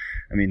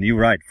you're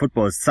right.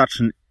 Football is such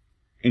an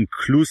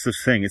inclusive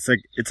thing. It's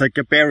like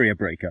a barrier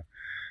breaker.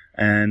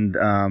 And,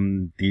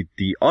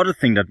 the other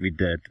thing that we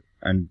did,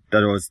 and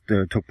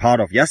that took part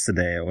of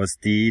yesterday, was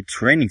the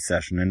training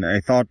session. And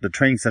I thought the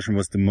training session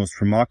was the most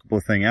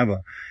remarkable thing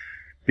ever,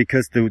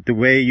 because the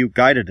way you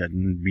guided it,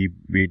 and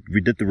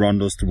we did the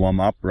rondos to warm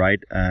up, right?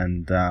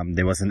 And,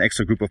 there was an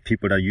extra group of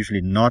people that are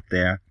usually not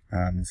there.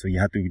 So you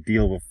had to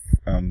deal with,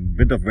 a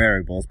bit of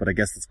variables, but I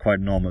guess it's quite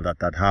normal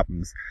that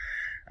happens.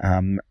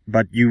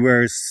 But you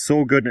were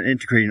so good at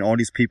integrating all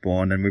these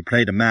people, and then we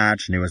played a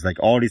match, and it was like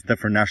all these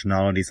different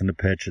nationalities on the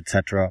pitch,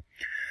 etc.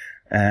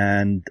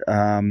 And,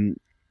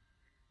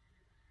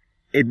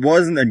 it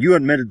wasn't, and you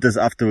admitted this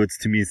afterwards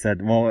to me,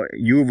 said, well,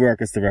 you work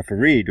as the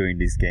referee during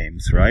these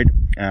games, right?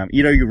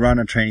 Either you run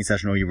a training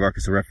session or you work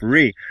as a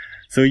referee.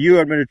 So you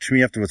admitted to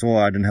me afterwards,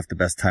 I didn't have the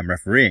best time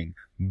refereeing.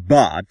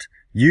 But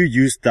you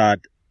used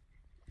that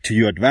to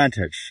your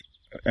advantage.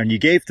 And you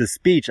gave the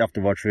speech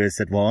afterwards where you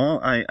said,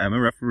 well, I'm a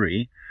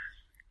referee,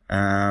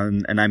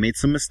 and I made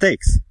some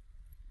mistakes.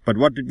 But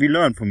what did we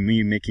learn from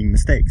me making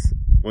mistakes?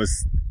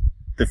 Was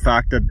the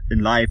fact that in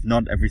life,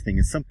 not everything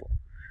is simple.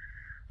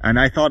 And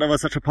I thought it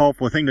was such a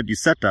powerful thing that you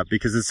said that,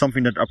 because it's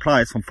something that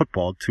applies from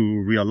football to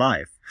real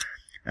life.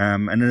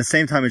 And at the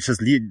same time, it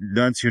just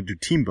learns you to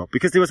teamwork,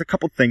 because there was a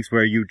couple of things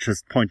where you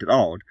just pointed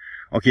out,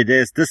 okay,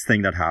 there's this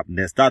thing that happened,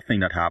 there's that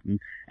thing that happened,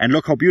 and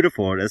look how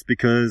beautiful it is,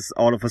 because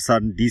all of a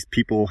sudden these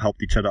people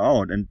helped each other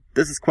out, and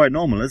this is quite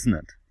normal, isn't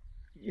it?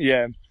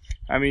 Yeah,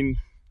 I mean,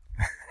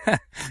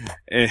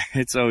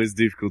 it's always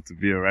difficult to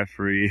be a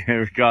referee,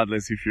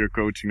 regardless if you're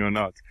coaching or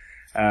not.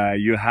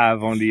 You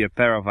have only a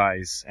pair of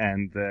eyes,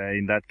 and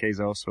in that case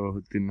I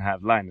also didn't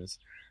have Linus.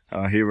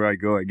 Here I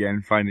go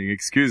again, finding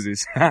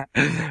excuses.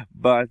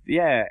 But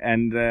yeah,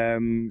 and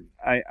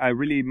I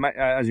really,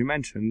 as you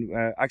mentioned,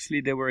 actually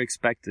they were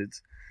expected.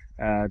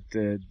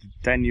 The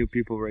 10 new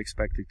people were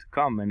expected to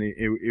come, and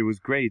it was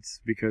great,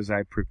 because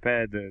I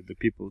prepared the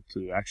people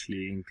to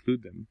actually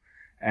include them.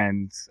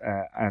 And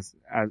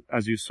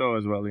as you saw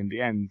as well in the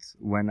end,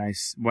 when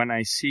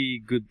I see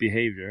good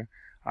behavior,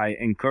 I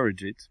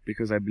encourage it,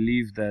 because I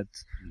believe that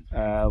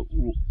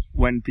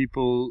when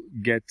people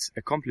get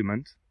a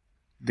compliment,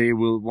 they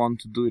will want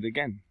to do it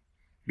again.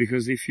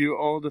 Because if you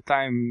all the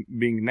time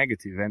being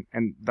negative,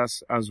 and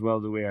that's as well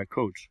the way I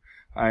coach,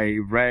 I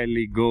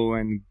rarely go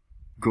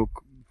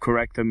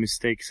correct a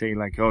mistake saying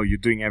like, oh, you're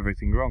doing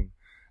everything wrong.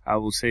 I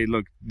will say,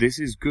 look, this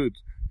is good.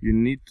 You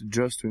need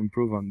to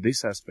improve on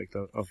this aspect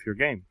of your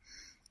game.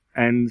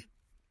 And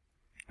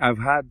I've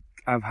had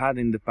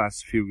in the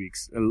past few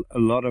weeks a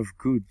lot of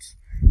good.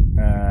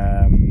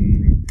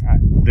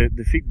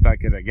 The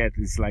feedback that I get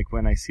is like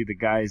when I see the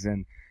guys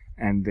and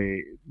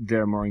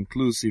they're more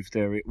inclusive,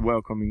 they're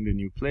welcoming the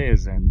new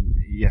players. And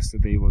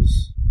yesterday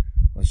was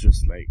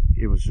just like,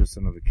 it was just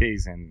another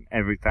case. And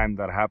every time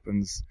that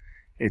happens,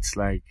 it's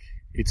like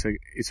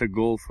it's a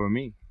goal for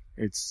me.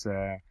 It's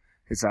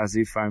as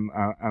if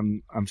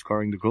I'm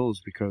scoring the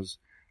goals, because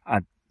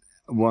at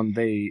one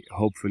day,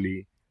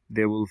 hopefully,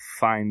 they will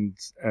find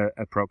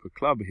a proper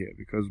club here,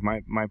 because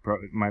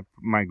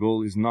my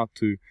goal is not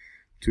to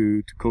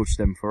coach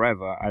them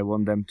forever. I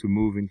want them to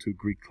move into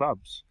Greek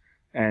clubs.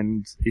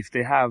 And if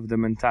they have the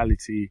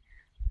mentality,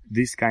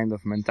 this kind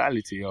of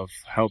mentality of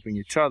helping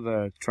each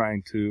other,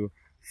 trying to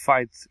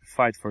fight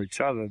for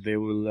each other, they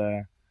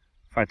will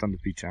fight on the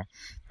pitch.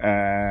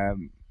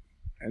 And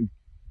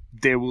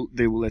they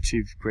will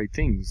achieve great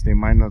things. They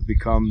might not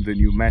become the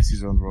new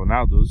Messis or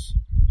Ronaldos,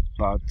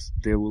 but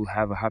they will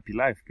have a happy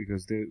life,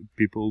 because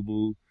people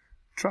will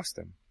trust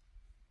them,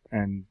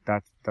 and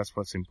that's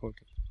what's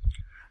important.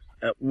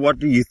 What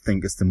do you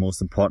think is the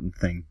most important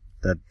thing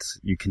that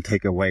you can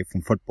take away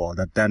from football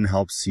that then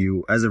helps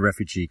you as a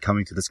refugee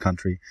coming to this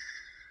country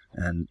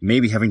and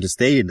maybe having to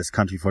stay in this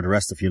country for the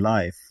rest of your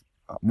life?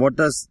 What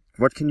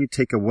can you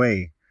take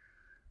away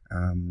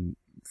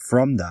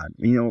from that?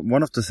 You know,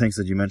 one of the things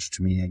that you mentioned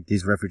to me, like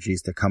these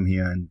refugees, they come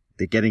here and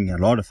they're getting a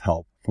lot of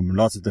help from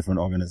lots of different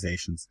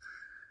organizations.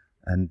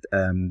 And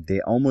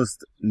they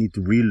almost need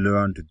to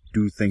relearn to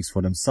do things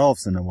for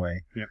themselves in a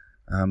way. Yeah.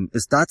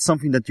 Is that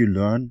something that you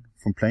learn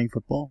from playing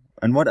football?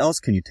 And what else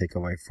can you take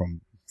away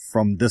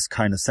from this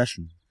kind of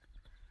session?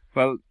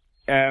 Well,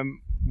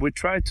 we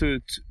try to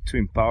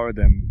empower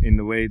them in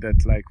the way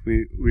that, like,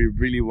 we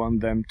really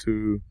want them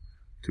to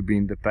be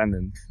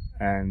independent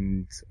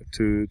and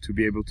to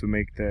be able to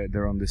make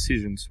their own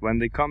decisions. When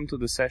they come to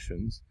the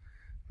sessions,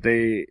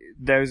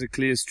 there's a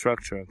clear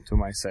structure to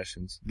my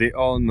sessions. They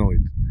all know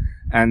it.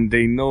 And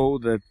they know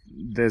that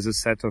there's a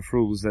set of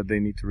rules that they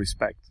need to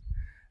respect.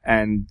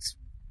 And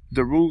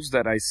the rules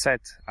that I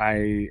set,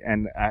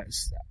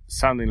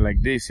 sounding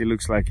like this, it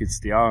looks like it's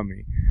the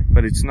army,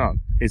 but it's not.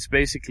 It's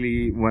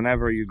basically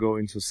whenever you go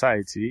in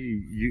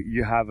society,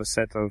 you have a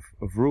set of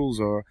rules,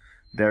 or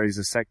there is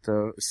a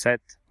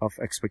set of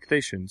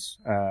expectations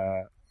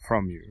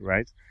from you,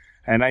 right?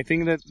 And I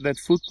think that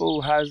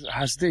football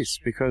has this,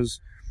 because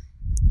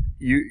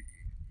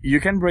you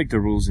can break the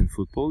rules in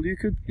football. You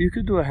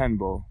could do a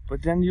handball,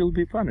 but then you'll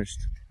be punished.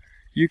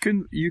 You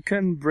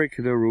can break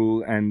the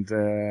rule and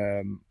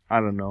I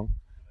don't know,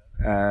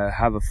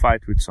 have a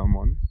fight with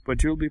someone,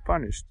 but you'll be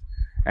punished.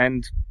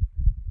 And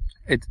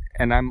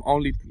I'm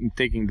only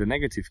taking the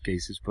negative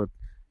cases, but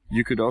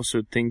you could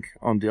also think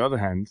on the other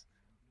hand,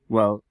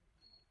 well,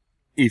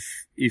 if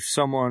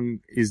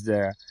someone is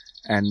there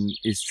and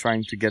is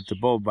trying to get the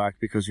ball back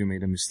because you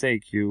made a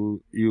mistake,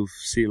 you'll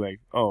see like,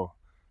 oh,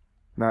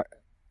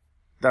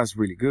 that's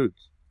really good.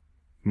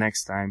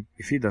 Next time,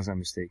 if he does a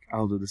mistake,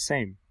 I'll do the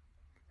same.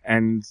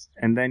 And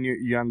then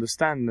you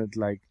understand that,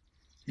 like,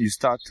 you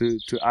start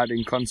to add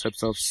in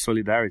concepts of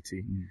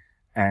solidarity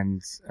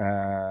and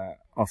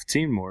of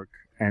teamwork.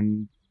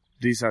 And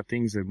these are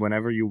things that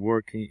whenever you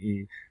work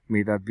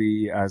may that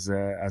be as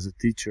a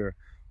teacher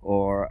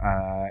or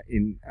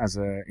in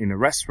a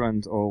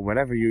restaurant or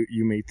whatever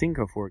you may think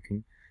of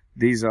working,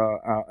 these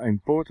are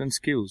important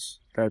skills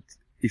that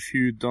if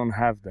you don't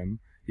have them,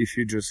 if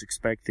you just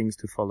expect things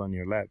to fall on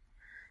your lap,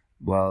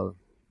 well,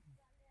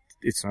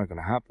 it's not going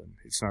to happen.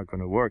 It's not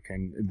going to work.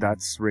 And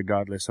that's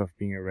regardless of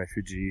being a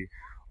refugee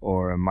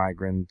or a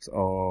migrant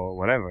or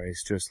whatever.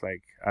 It's just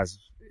like,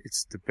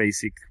 it's the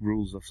basic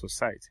rules of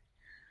society.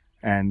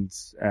 And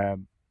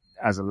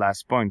as a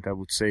last point, I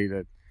would say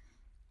that,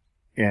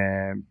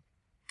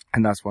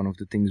 and that's one of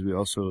the things we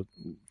also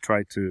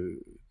try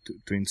to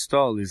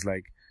install, is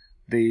like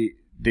they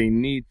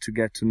need to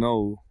get to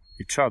know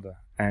each other.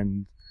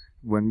 And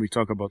when we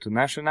talk about the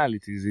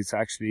nationalities, it's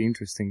actually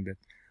interesting that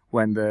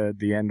when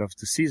the end of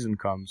the season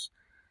comes,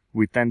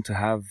 we tend to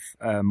have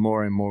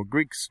more and more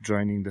Greeks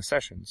joining the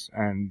sessions,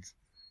 and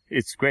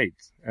it's great.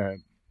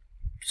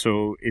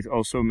 So it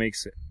also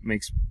makes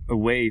a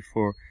way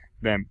for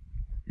them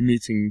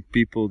meeting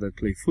people that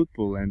play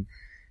football and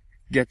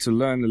get to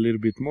learn a little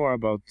bit more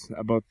about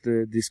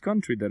this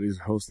country that is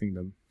hosting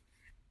them.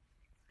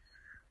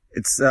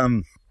 It's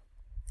the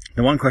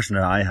one question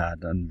that I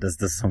had, and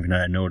this is something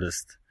that I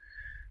noticed.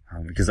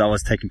 Because I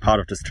was taking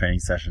part of this training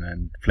session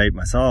and played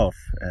myself,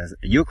 as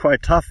you're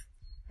quite tough.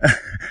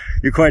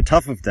 You're quite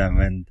tough with them.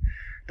 And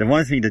the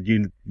one thing that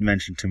you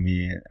mentioned to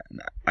me,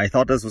 I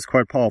thought this was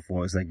quite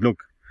powerful. It's like, look,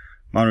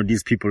 Manu,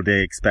 these people,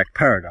 they expect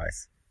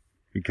paradise.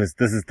 Because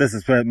this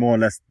is more or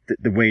less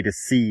the way to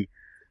see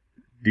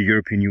the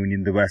European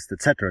Union, the West,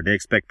 etc. They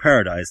expect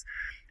paradise.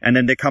 And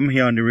then they come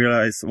here and they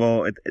realize,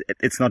 well,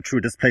 it's not true.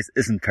 This place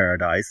isn't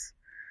paradise.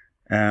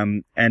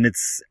 And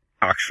it's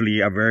actually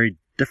a very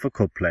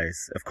difficult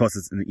place. Of course,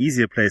 it's an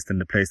easier place than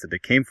the place that they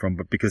came from,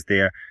 but because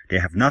they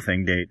have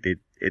nothing,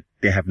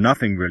 they have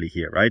nothing really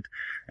here, right?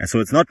 And so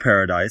it's not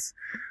paradise,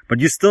 but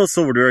you still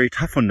so very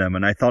tough on them.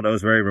 And I thought it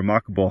was very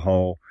remarkable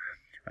how,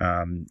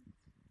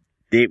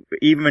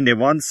 even when they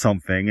want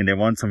something and they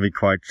want something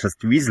quite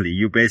just easily,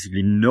 you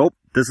basically, nope,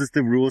 this is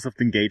the rules of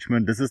the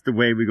engagement. This is the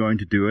way we're going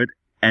to do it.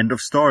 End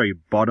of story.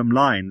 Bottom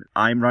line.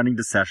 I'm running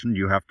the session.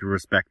 You have to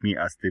respect me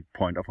as the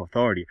point of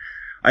authority.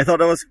 I thought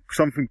that was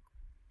something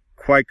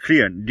quite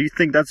clear. Do you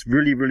think that's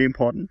really, really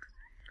important?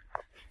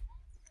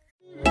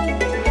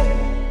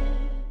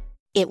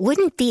 It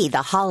wouldn't be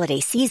the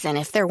holiday season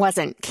if there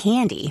wasn't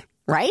candy,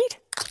 right?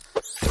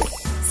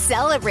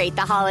 Celebrate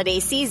the holiday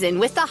season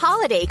with the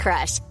Holiday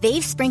Crush.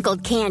 They've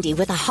sprinkled candy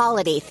with a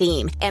holiday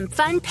theme and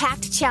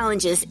fun-packed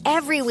challenges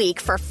every week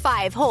for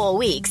 5 whole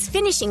weeks,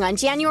 finishing on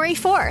January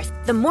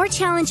 4th. The more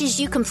challenges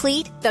you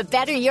complete, the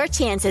better your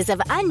chances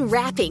of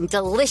unwrapping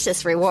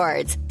delicious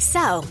rewards.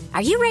 So,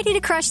 are you ready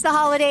to crush the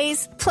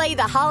holidays? Play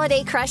the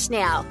Holiday Crush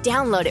now.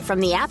 Download it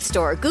from the App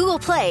Store, Google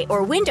Play,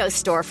 or Windows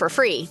Store for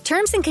free.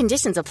 Terms and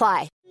conditions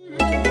apply.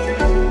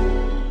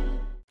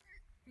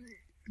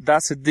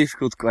 That's a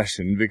difficult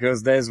question,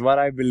 because there's what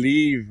I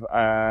believe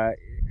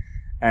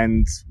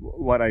and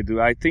what I do.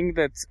 I think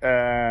that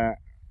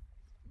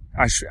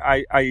I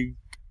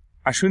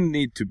shouldn't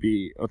need to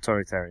be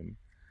authoritarian,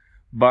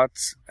 but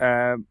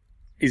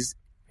it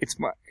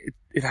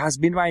has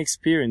been my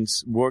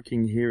experience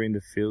working here in the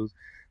field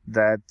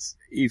that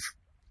if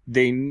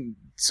they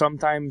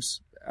sometimes,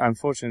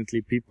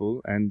 unfortunately,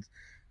 people and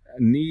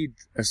need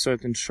a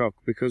certain shock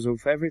because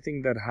of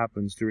everything that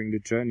happens during the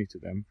journey to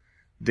them.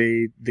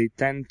 They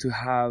tend to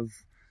have,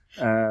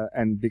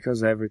 and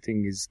because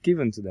everything is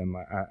given to them,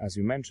 as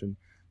you mentioned,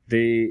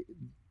 they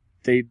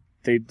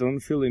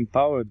don't feel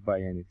empowered by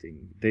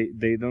anything.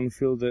 They don't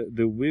feel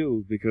the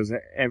will, because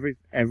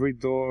every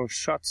door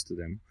shuts to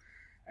them.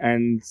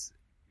 And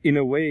in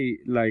a way,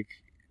 like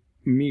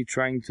me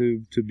trying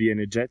to be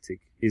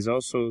energetic is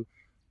also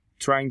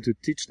trying to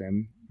teach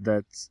them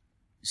that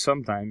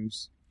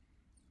sometimes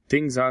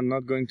things are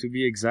not going to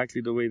be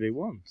exactly the way they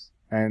want.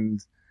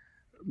 And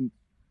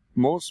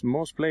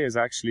most players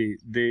actually,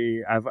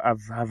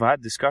 I've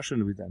had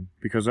discussion with them,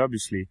 because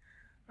obviously,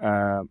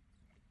 I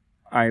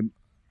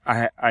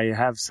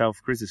have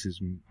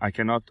self-criticism. I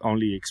cannot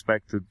only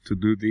expect to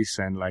do this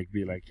and like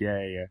be like,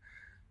 yeah,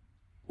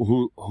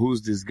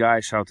 who's this guy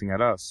shouting at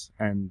us?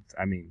 And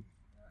I mean,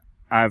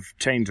 I've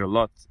changed a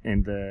lot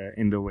in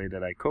the way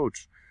that I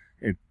coach.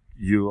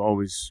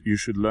 You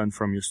should learn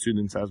from your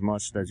students as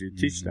much as you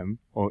teach them,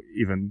 or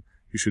even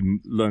you should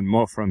learn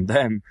more from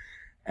them.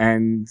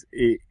 And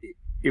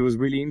it was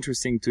really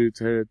interesting to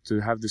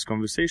have this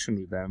conversation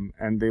with them,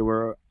 and they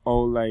were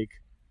all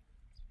like,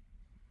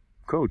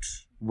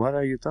 "Coach, what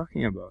are you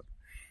talking about?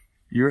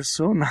 You're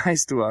so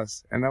nice to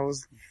us." And I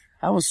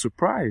was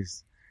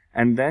surprised.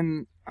 And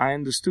then I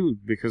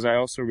understood, because I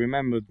also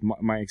remembered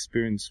my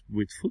experience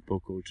with football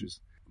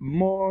coaches.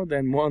 More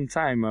than one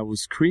time I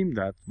was screamed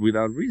at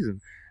without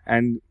reason.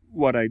 And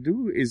what I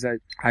do is that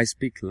I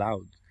speak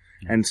loud.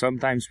 And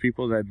sometimes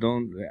people that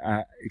don't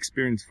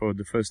experience for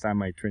the first time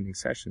my training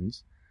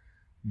sessions,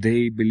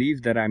 they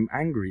believe that I'm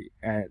angry.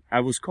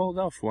 I was called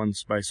off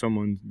once by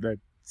someone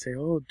that say,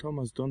 "Oh,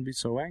 Thomas, don't be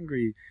so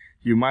angry.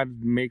 You might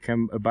make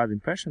a bad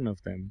impression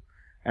of them."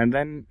 And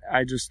then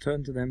I just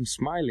turned to them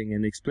smiling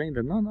and explained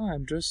that, no,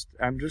 I'm just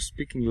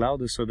speaking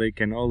louder so they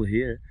can all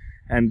hear.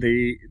 And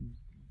they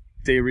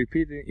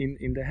repeat it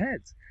in their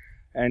head.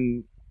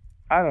 And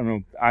I don't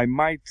know, I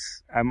might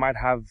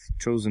have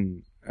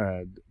chosen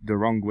the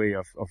wrong way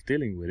of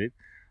dealing with it,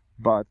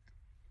 but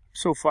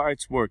so far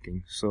it's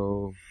working.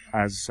 So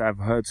as I've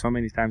heard so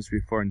many times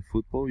before in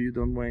football, you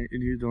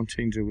don't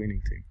change a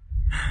winning team.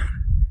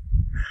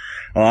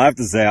 Well, I have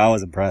to say I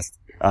was impressed.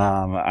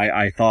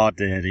 I thought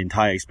the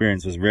entire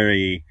experience was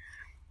this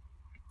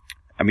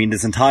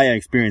entire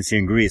experience here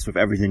in Greece with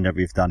everything that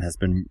we've done has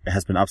been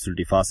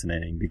absolutely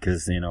fascinating,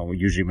 because,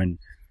 usually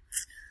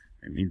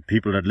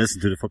people that listen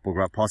to the Football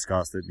Grad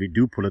podcast, that we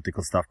do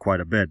political stuff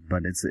quite a bit,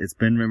 but it's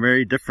been a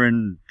very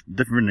different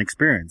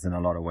experience in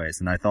a lot of ways.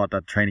 And I thought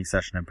that training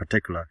session in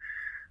particular,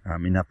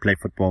 I've played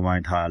football my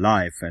entire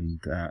life,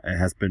 and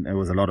it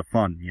was a lot of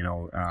fun,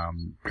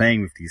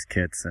 playing with these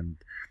kids and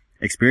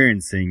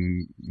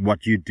experiencing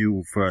what you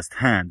do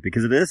firsthand,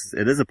 because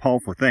it is a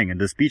powerful thing. And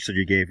the speech that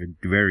you gave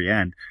at the very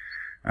end,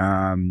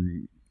 I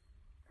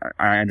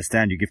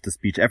understand you give the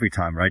speech every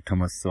time, right,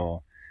 Thomas?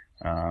 So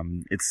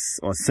it's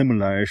a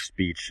similar-ish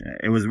speech.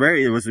 It was a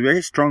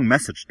very strong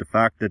message. The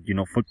fact that,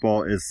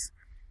 football is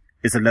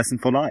a lesson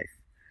for life,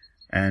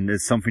 and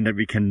it's something that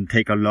we can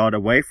take a lot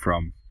away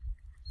from,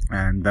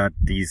 and that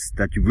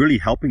you're really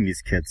helping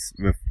these kids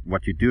with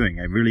what you're doing.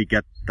 I really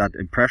get that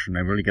impression. I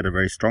really get a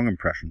very strong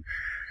impression.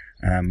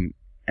 And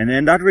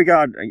in that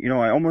regard,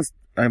 I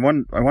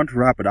want to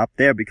wrap it up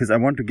there, because I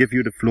want to give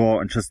you the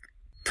floor and just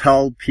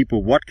tell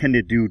people what can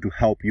they do to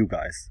help you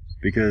guys.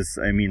 Because,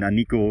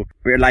 Aniko,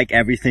 we're like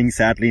everything,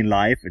 sadly, in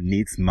life. It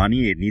needs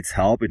money, it needs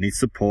help, it needs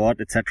support,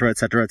 etc.,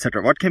 etc.,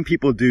 etc. What can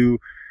people do,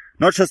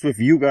 not just with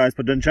you guys,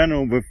 but in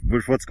general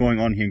with what's going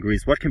on here in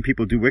Greece? What can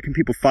people do? Where can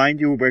people find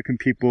you? Where can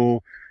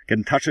people get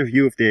in touch with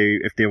you if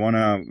they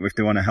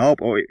wanna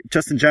help? Or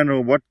just in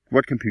general, what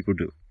can people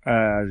do?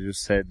 As you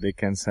said, they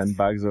can send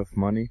bags of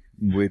money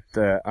with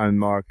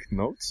unmarked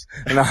notes.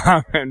 No,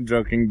 I'm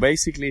joking.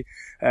 Basically,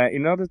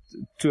 in order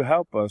to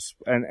help us,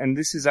 and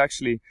this is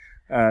actually,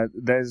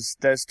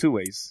 there's two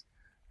ways.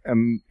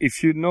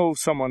 If you know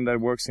someone that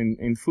works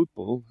in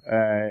football,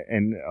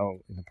 in a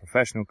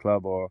professional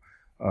club, or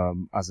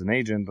as an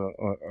agent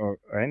or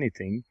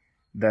anything,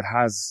 that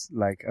has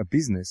like a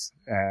business,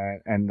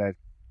 and that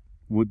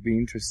would be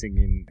interested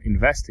in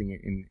investing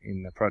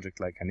in a project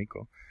like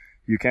Aniko,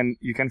 you can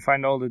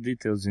find all the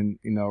details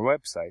in our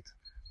website.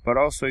 But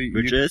also,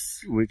 which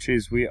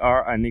is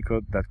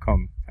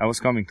weareaniko.com. I was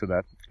coming to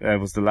that.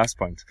 That was the last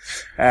point.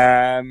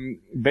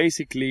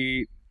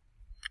 Basically,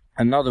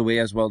 another way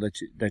as well that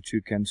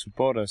you can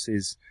support us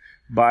is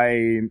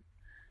by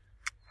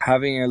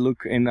having a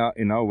look in our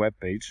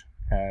webpage,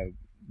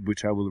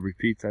 which I will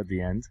repeat at the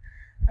end.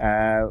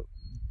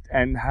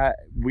 And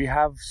we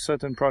have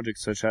certain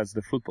projects such as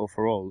the Football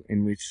for All,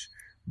 in which,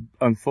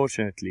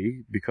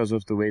 unfortunately, because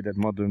of the way that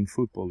modern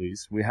football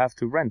is, we have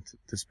to rent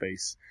the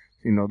space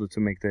in order to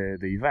make the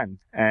event.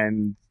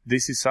 And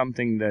this is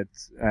something that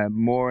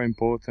more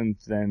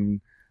important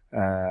than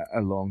a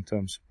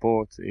long-term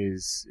support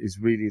is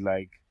really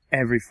like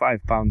every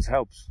 £5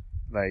 helps.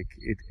 Like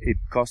it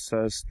costs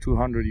us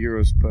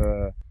 €200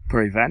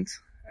 per event,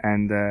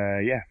 and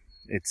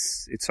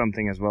it's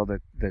something as well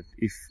that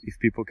if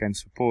people can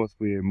support,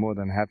 we're more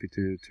than happy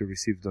to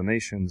receive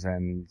donations,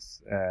 and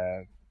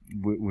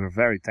we're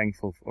very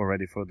thankful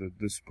already for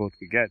the support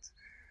we get.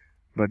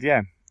 But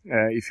yeah,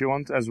 if you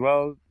want as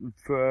well,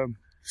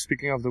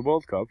 speaking of the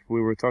World Cup, we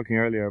were talking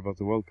earlier about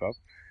the World Cup.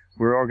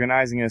 We're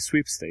organizing a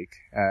sweepstake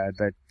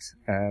that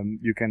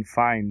you can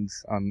find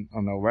on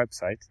our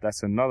website.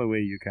 That's another way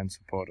you can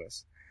support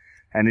us.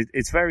 And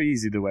it's very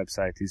easy. The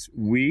website is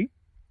We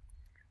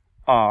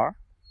Are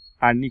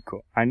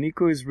Aniko.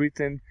 Aniko is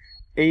written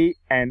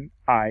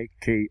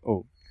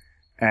Aniko.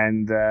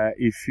 And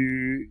if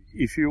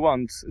you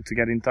want to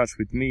get in touch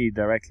with me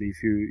directly,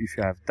 if you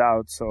have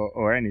doubts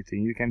or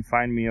anything, you can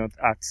find me at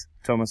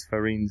Thomas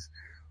Verriens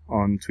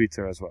on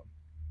Twitter as well.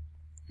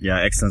 Yeah,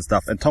 excellent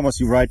stuff. And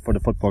Thomas, you write for the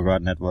Football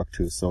Grad Network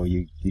too, so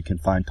you can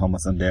find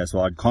Thomas on there as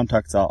well. Our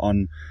contacts are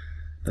on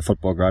the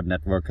Football Grad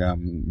Network.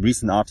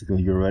 Recent article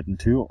you written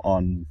too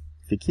on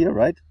Fekir,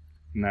 right?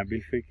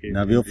 Nabil Fekir.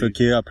 Nabil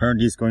Fekir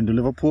apparently is going to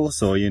Liverpool,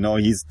 so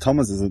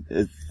Thomas is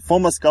a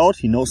former scout.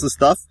 He knows his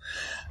stuff,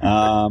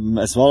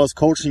 as well as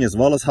coaching, as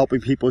well as helping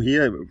people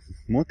here.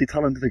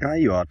 Multi-talented guy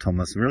you are,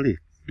 Thomas. Really,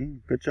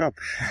 good job.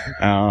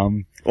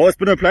 It's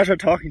been a pleasure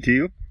talking to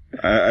you,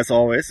 as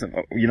always.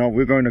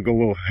 We're going to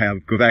go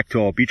back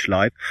to our beach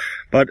life,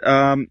 but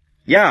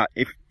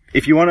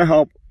if you want to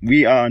help,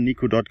 we are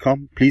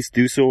Nico.com. Please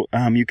do so.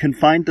 You can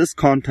find this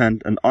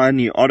content and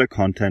any other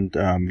content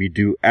we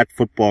do at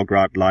Football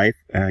Grad Live.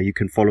 You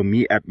can follow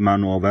me at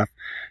Manuel.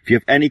 If you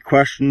have any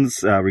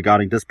questions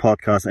regarding this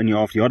podcast, any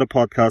of the other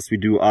podcasts we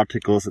do,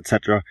 articles,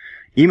 etc.,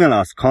 email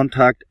us,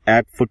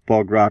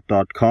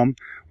 contact@footballgrad.com.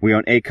 We're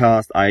on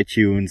Acast,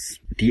 iTunes,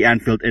 the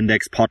Anfield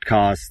Index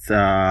podcast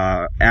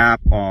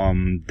app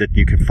that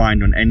you can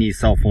find on any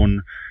cell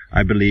phone,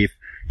 I believe.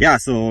 Yeah,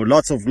 so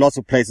lots of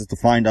places to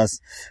find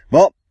us.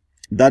 Well,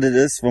 that it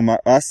is from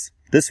us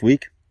this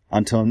week.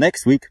 Until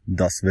next week,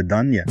 das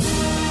Vidania.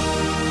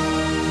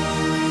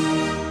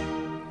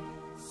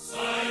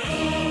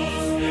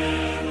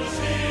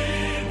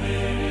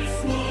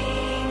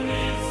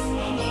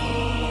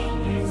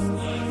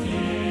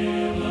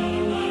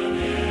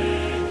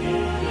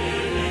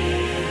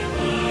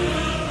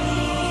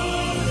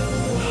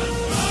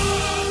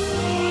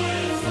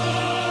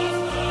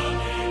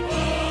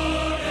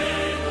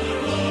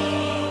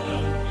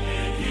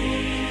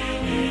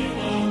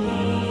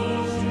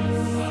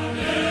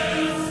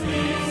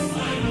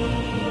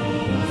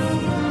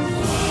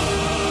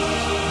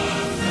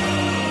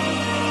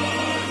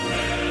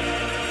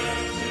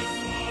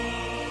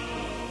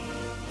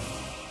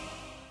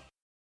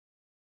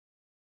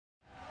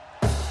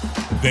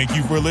 Thank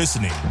you for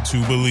listening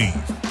to Believe.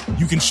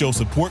 You can show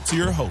support to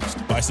your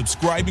host by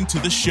subscribing to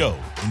the show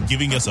and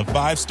giving us a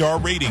 5-star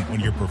rating on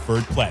your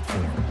preferred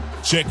platform.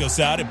 Check us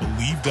out at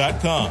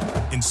Believe.com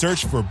and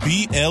search for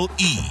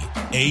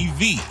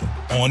BLEAV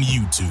on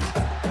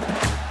YouTube.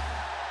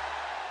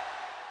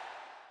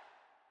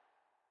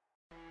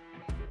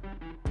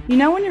 You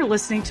know when you're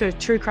listening to a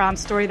true crime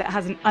story that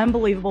has an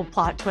unbelievable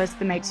plot twist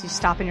that makes you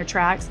stop in your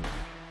tracks?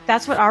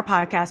 That's what our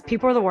podcast,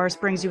 People Are the Worst,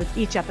 brings you with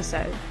each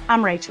episode.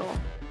 I'm Rachel.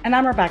 And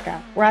I'm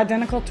Rebecca. We're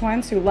identical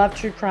twins who love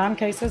true crime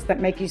cases that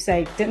make you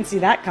say, didn't see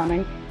that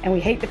coming, and we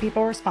hate the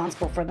people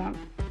responsible for them.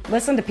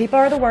 Listen to People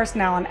Are the Worst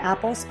now on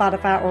Apple,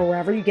 Spotify, or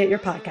wherever you get your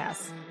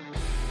podcasts.